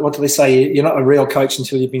what do they say? You're not a real coach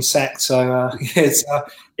until you've been sacked. So look,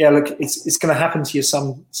 it's going to happen to you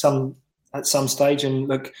at some stage. And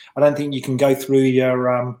look, I don't think you can go through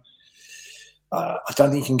your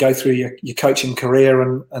your coaching career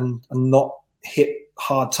and not hit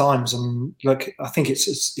hard times. And look, I think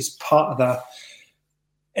it's part of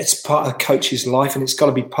the coach's life, and it's got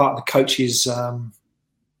to be part of the coach's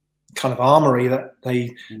kind of armory that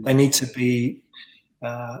they need to be.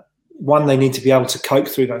 They need to be able to cope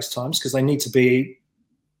through those times, because they need to be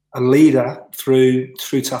a leader through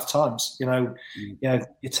tough times. Your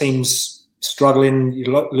team's struggling,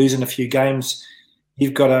 you're losing a few games.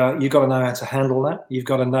 You've got to know how to handle that. You've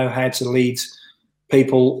got to know how to lead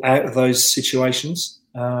people out of those situations.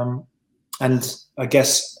 And I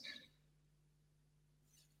guess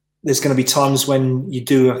there's going to be times when you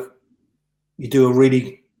do a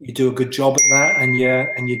good job at that,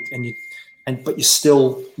 but you're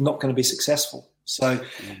still not going to be successful. So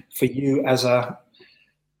for you as a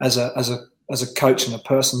coach and a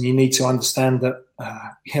person, you need to understand that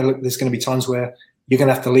look, there's going to be times where you're going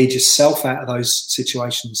to have to lead yourself out of those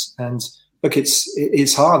situations. And look,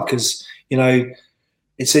 it's hard, because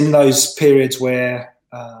it's in those periods where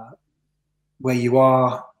you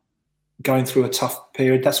are going through a tough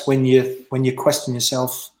period. That's when you question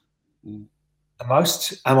yourself the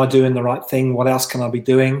most. Am I doing the right thing? What else can I be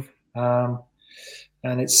doing? And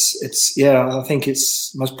I think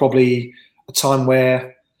it's most probably a time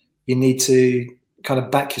where you need to kind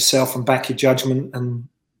of back yourself and back your judgment and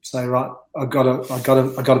say, right, I got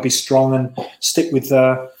to be strong and stick with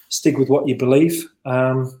what you believe.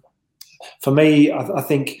 For me, I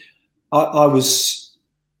think I was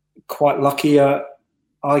quite lucky. I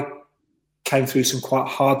came through some quite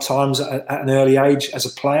hard times at an early age as a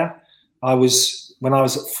player. When I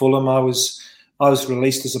was at Fulham, I was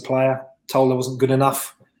released as a player, told I wasn't good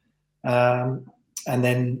enough, and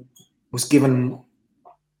then was given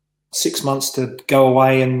 6 months to go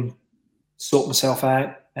away and sort myself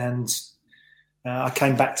out. And I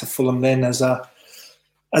came back to Fulham then as a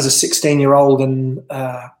 16-year-old, and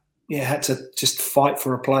had to just fight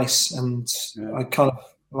for a place. And I kind of,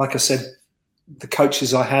 like I said, the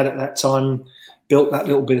coaches I had at that time built that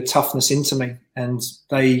little bit of toughness into me, and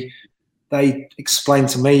they explained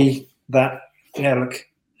to me that everyone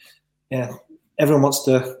wants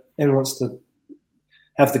to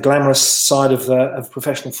have the glamorous side of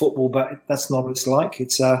professional football, but that's not what it's like.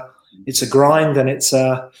 It's a grind, and it's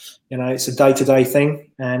a day-to-day thing.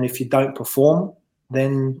 And if you don't perform,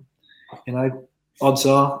 then odds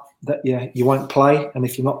are that you won't play. And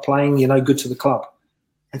if you're not playing, you're no good to the club,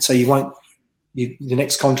 and so you won't. Your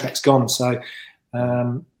next contract's gone. So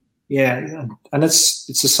and it's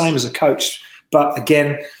the same as a coach. But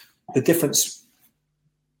again, the difference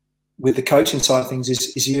with the coaching side of things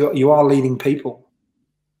is you are leading people.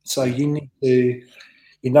 So you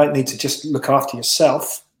don't need to just look after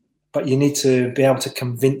yourself, but you need to be able to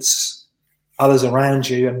convince others around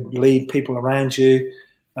you and lead people around you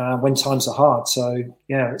when times are hard. So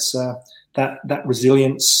it's that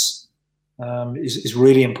resilience is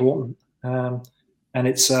really important, and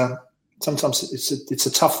it's sometimes it's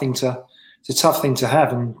a tough thing to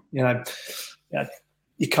have, and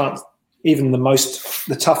you can't. Even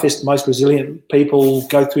the toughest, most resilient people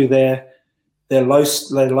go through their low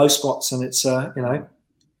spots, and it's I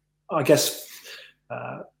guess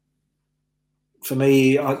for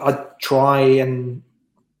me, I try and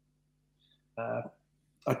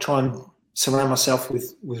surround myself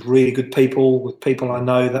with really good people, with people I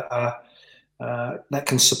know that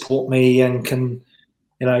can support me and can,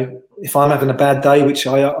 if I'm having a bad day, which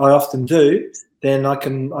I often do, then I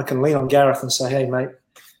can lean on Gareth and say, hey mate,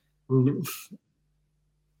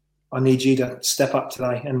 I need you to step up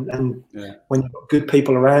today. And when you've got good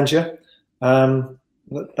people around you,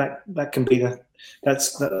 that can be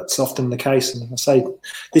that's often the case. And I say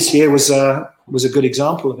this year was a good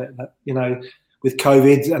example of it. That, with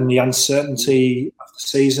COVID and the uncertainty of the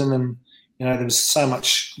season, and there was so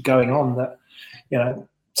much going on that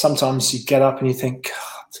sometimes you get up and you think,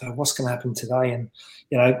 so what's going to happen today? And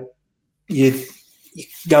you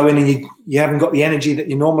go in and you haven't got the energy that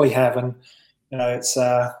you normally have, and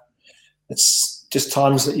it's just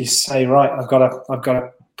times that you say, right, I've got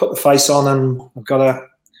to put the face on, and I've got to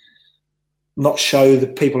not show the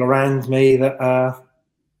people around me that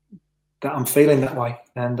I'm feeling that way.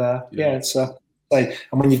 And it's and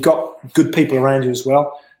when you've got good people around you as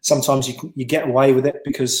well, sometimes you get away with it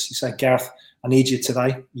because you say, Gareth, I need you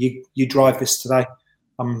today. You drive this today.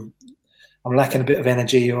 I'm lacking a bit of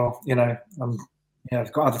energy, or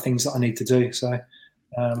I've got other things that I need to do. So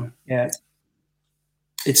but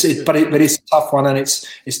it's a tough one, and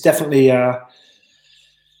it's definitely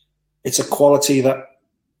it's a quality that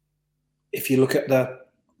if you look at the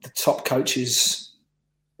top coaches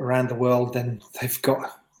around the world, then they've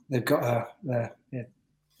got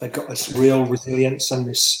this real resilience and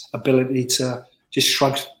this ability to just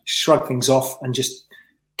shrug things off and just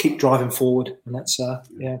keep driving forward. And that's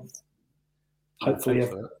hopefully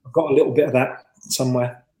I've got a little bit of that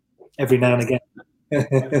somewhere every now and again.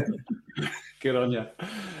 Good on you.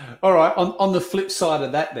 All right. On the flip side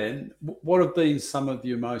of that, then, what have been some of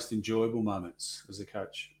your most enjoyable moments as a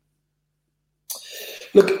coach?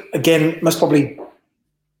 Look, again, most probably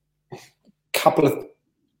a couple of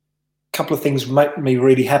things make me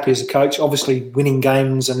really happy as a coach. Obviously, winning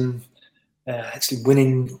games and actually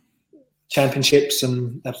winning championships,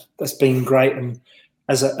 and that's been great. And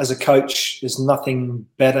as a coach, there's nothing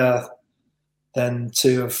better than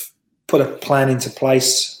to have put a plan into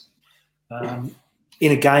place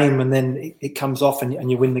in a game, and then it comes off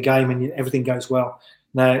and you win the game and everything goes well.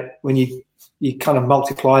 Now, when you kind of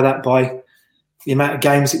multiply that by the amount of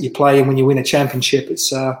games that you play, and when you win a championship,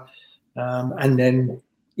 it's and then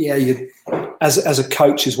you as a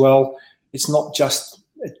coach as well, it's not just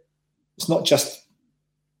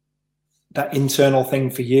that internal thing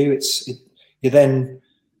for you. You're then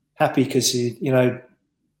happy because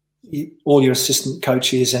all your assistant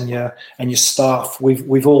coaches and your staff,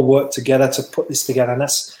 we've all worked together to put this together, and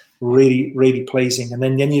that's really, really pleasing. And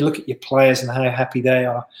then you look at your players and how happy they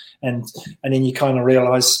are, and then you kind of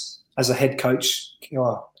realise as a head coach,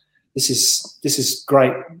 this is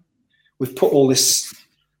great. We've put this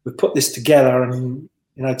together, and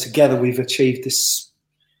together we've achieved this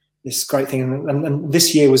great thing. And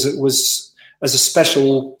this year was as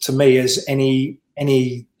special to me as any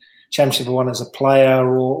championship I won as a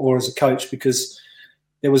player or as a coach, because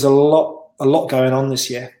there was a lot going on this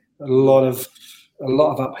year, a lot of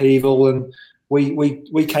upheaval, and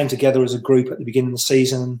we came together as a group at the beginning of the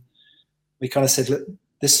season. And we kind of said, look,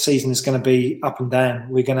 this season is going to be up and down.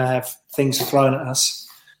 We're going to have things thrown at us,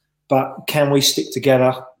 but can we stick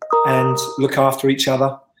together and look after each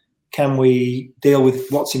other? Can we deal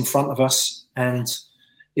with what's in front of us? And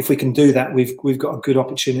if we can do that, we've got a good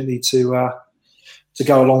opportunity to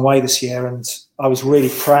go a long way this year. And I was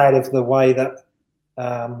really proud of the way that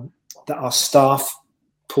our staff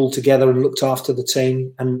pulled together and looked after the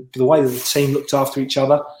team, and the way that the team looked after each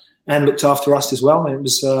other and looked after us as well. And it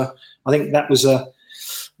was, I think that was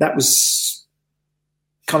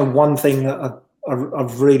kind of one thing that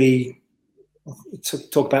I've really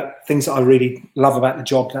talk about things that I really love about the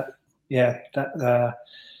job. That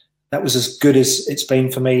was as good as it's been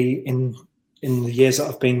for me in the years that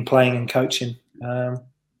I've been playing and coaching.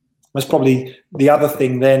 Most probably the other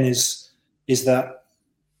thing then is that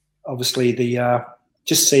obviously the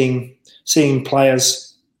just seeing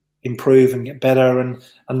players improve and get better and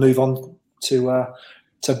move on to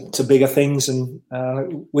bigger things. And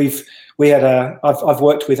I've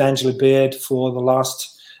worked with Angela Beard for the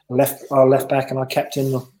last left back and our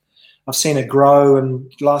captain. I've seen her grow,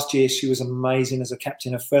 and last year she was amazing as a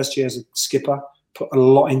captain. Her first year as a skipper, put a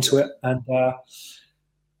lot into it, and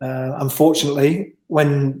unfortunately,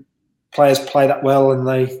 when players play that well and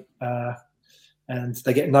they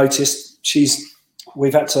get noticed, she's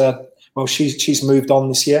moved on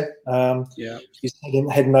this year. She's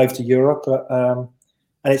heading over to Europe, and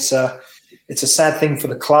it's a sad thing for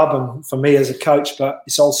the club and for me as a coach, but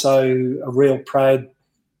it's also a real proud.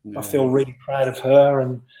 Yeah. I feel really proud of her,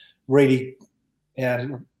 and really,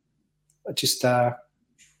 I'm just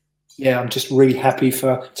really happy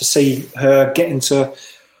to see her getting to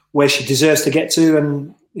where she deserves to get to,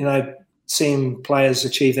 and seeing players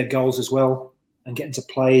achieve their goals as well and getting to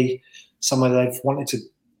play somewhere they've wanted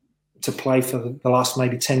to to play for the last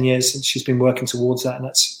maybe 10 years, and she's been working towards that, and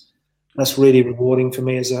that's really rewarding for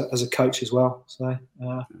me as a coach as well. So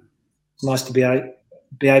it's nice to be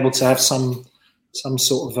able to have some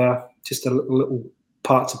sort of just a little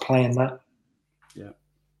part to play in that. Yeah,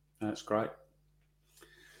 that's great.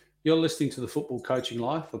 You're listening to the Football Coaching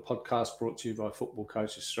Life, a podcast brought to you by Football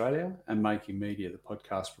Coach Australia and Making Media, the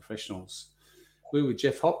podcast professionals. We're with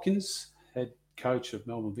Jeff Hopkins, head coach of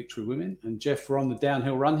Melbourne Victory Women. And Jeff, we're on the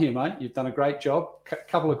downhill run here, mate. You've done a great job.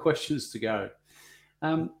 Couple of questions to go.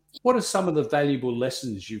 What are some of the valuable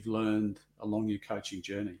lessons you've learned along your coaching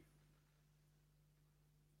journey?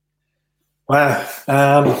 Wow.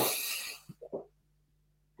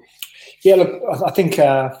 Yeah, look, I think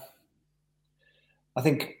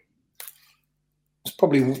it's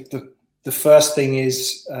probably the first thing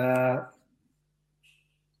is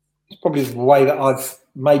it's probably the way that I've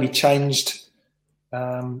maybe changed,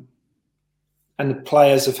 and the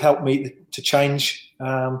players have helped me to change.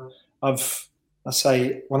 I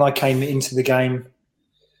say when I came into the game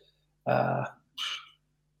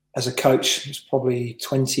as a coach, it was probably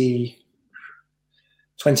 20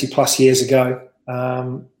 plus years ago,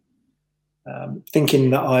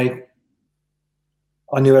 thinking that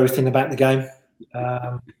I knew everything about the game.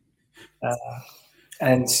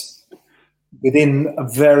 And within a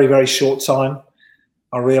very, very short time,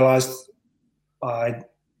 I realised I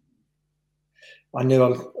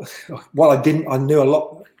knew what I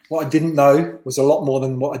didn't know was a lot more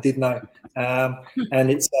than what I did know. And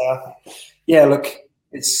it's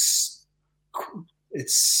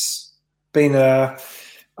it's been a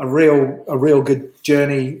real good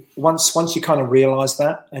journey. Once you kind of realise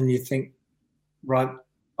that and you think, right,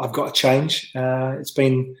 I've got to change. It's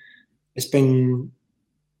been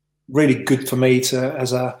really good for me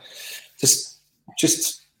to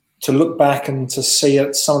just to look back and to see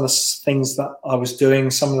some of the things that I was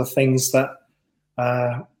doing, some of the things that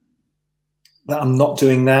I'm not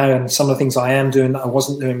doing now, and some of the things I am doing that I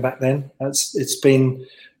wasn't doing back then. It's been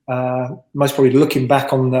most probably looking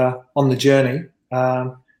back on the journey.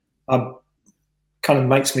 Kind of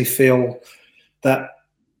makes me feel that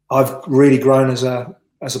I've really grown as a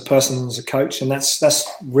person, as a coach, and that's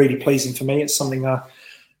really pleasing for me. It's something I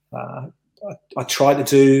try to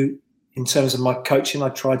do in terms of my coaching. I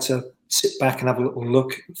try to sit back and have a little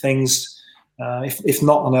look at things, if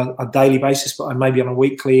not on a daily basis, but maybe on a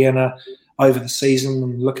weekly and over the season,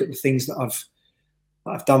 and look at the things that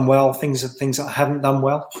I've done well, things that I haven't done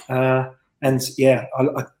well, and yeah,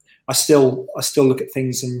 I still look at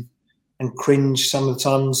things and cringe some of the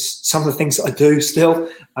times, some of the things that I do still,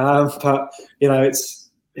 but you know,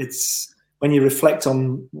 it's when you reflect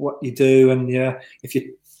on what you do, and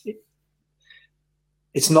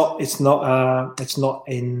it's not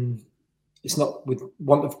with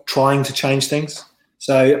want of trying to change things.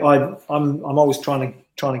 So I'm always trying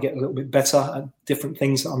to get a little bit better at different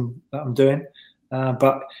things that I'm doing,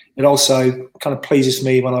 but it also kind of pleases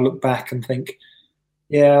me when I look back and think,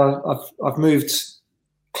 yeah, I've moved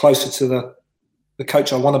closer to the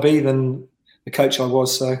coach I want to be than the coach I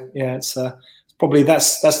was. So yeah, it's probably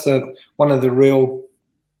that's the one of the real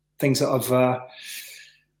things that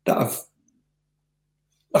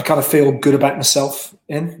I kind of feel good about myself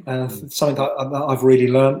in, something that I've really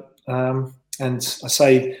learned. And I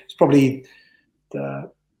say it's probably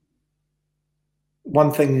the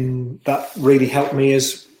one thing that really helped me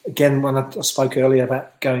is, again, when I spoke earlier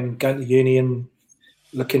about going to uni and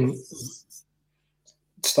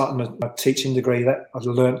starting my teaching degree, that I've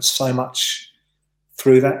learned so much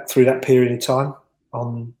through that period of time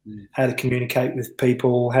on how to communicate with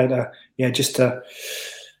people, how to just to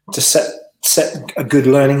set a good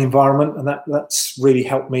learning environment, and that's really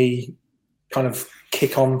helped me kind of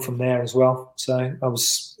kick on from there as well. So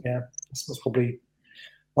that's probably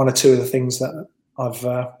one or two of the things that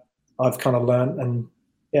I've kind of learned, and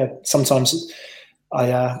sometimes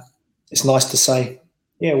it's nice to say,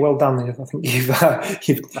 yeah, well done. I think you've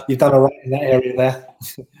done all right in that area there.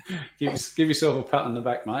 Give yourself a pat on the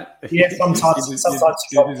back, mate. Yeah, sometimes you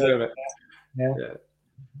deserve it. Yeah.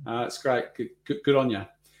 That's great. Good on you.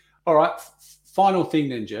 All right. Final thing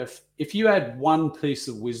then, Jeff. If you had one piece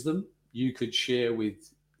of wisdom you could share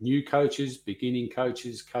with new coaches, beginning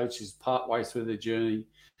coaches partway through their journey,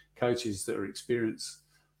 coaches that are experienced,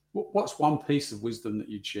 what's one piece of wisdom that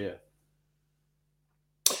you'd share?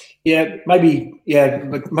 Yeah, maybe,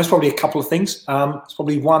 most probably a couple of things. It's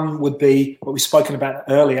probably one would be what we've spoken about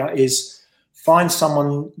earlier, is find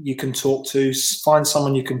someone you can talk to, find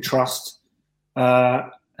someone you can trust,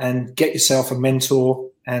 and get yourself a mentor,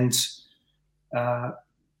 and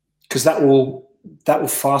because that will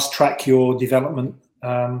fast track your development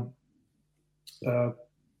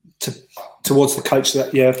towards the coach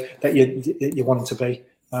that you want to be.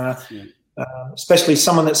 Especially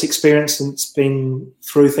someone that's experienced and that's been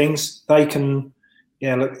through things, they can,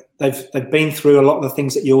 look, they've been through a lot of the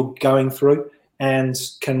things that you're going through, and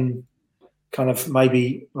can kind of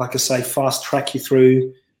maybe, like I say, fast track you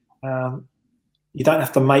through. You don't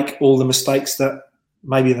have to make all the mistakes that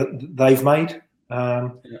maybe that they've made.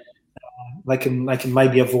 They can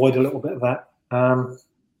maybe avoid a little bit of that.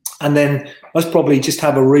 And then let's probably just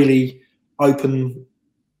have a really open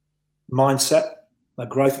mindset, a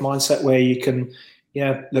growth mindset, where you can,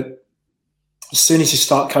 look, as soon as you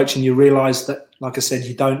start coaching, you realise that, like I said,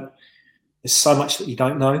 there's so much that you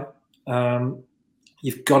don't know.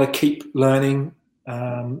 You've got to keep learning.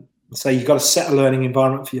 So you've got to set a learning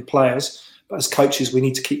environment for your players. But as coaches, we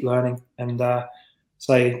need to keep learning. And I've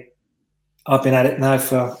been at it now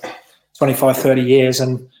for 25, 30 years,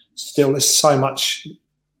 and still there's so much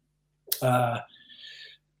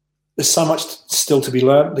still to be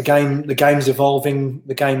learned. The game's evolving,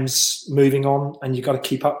 the game's moving on, and you've got to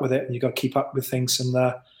keep up with it, and you've got to keep up with things. And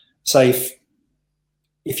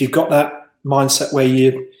if you've got that mindset where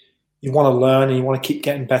you want to learn and you want to keep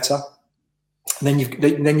getting better, then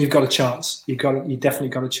you've got a chance. You definitely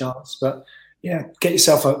got a chance. But get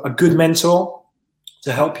yourself a good mentor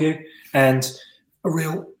to help you, and a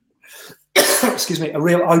real a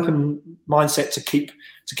real open mindset to keep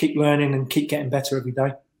learning and keep getting better every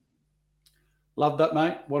day. Love that,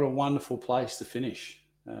 mate. What a wonderful place to finish.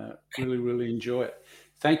 Really, really enjoy it.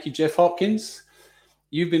 Thank you, Jeff Hopkins.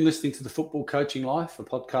 You've been listening to The Football Coaching Life, a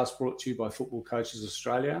podcast brought to you by Football Coaches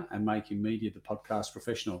Australia and Making Media the Podcast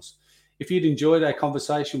Professionals. If you'd enjoyed our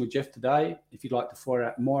conversation with Jeff today, if you'd like to find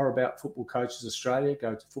out more about Football Coaches Australia,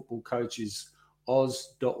 go to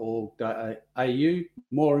footballcoachesoz.org.au.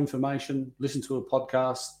 More information, listen to a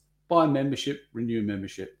podcast, buy a membership, renew a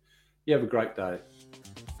membership. You have a great day.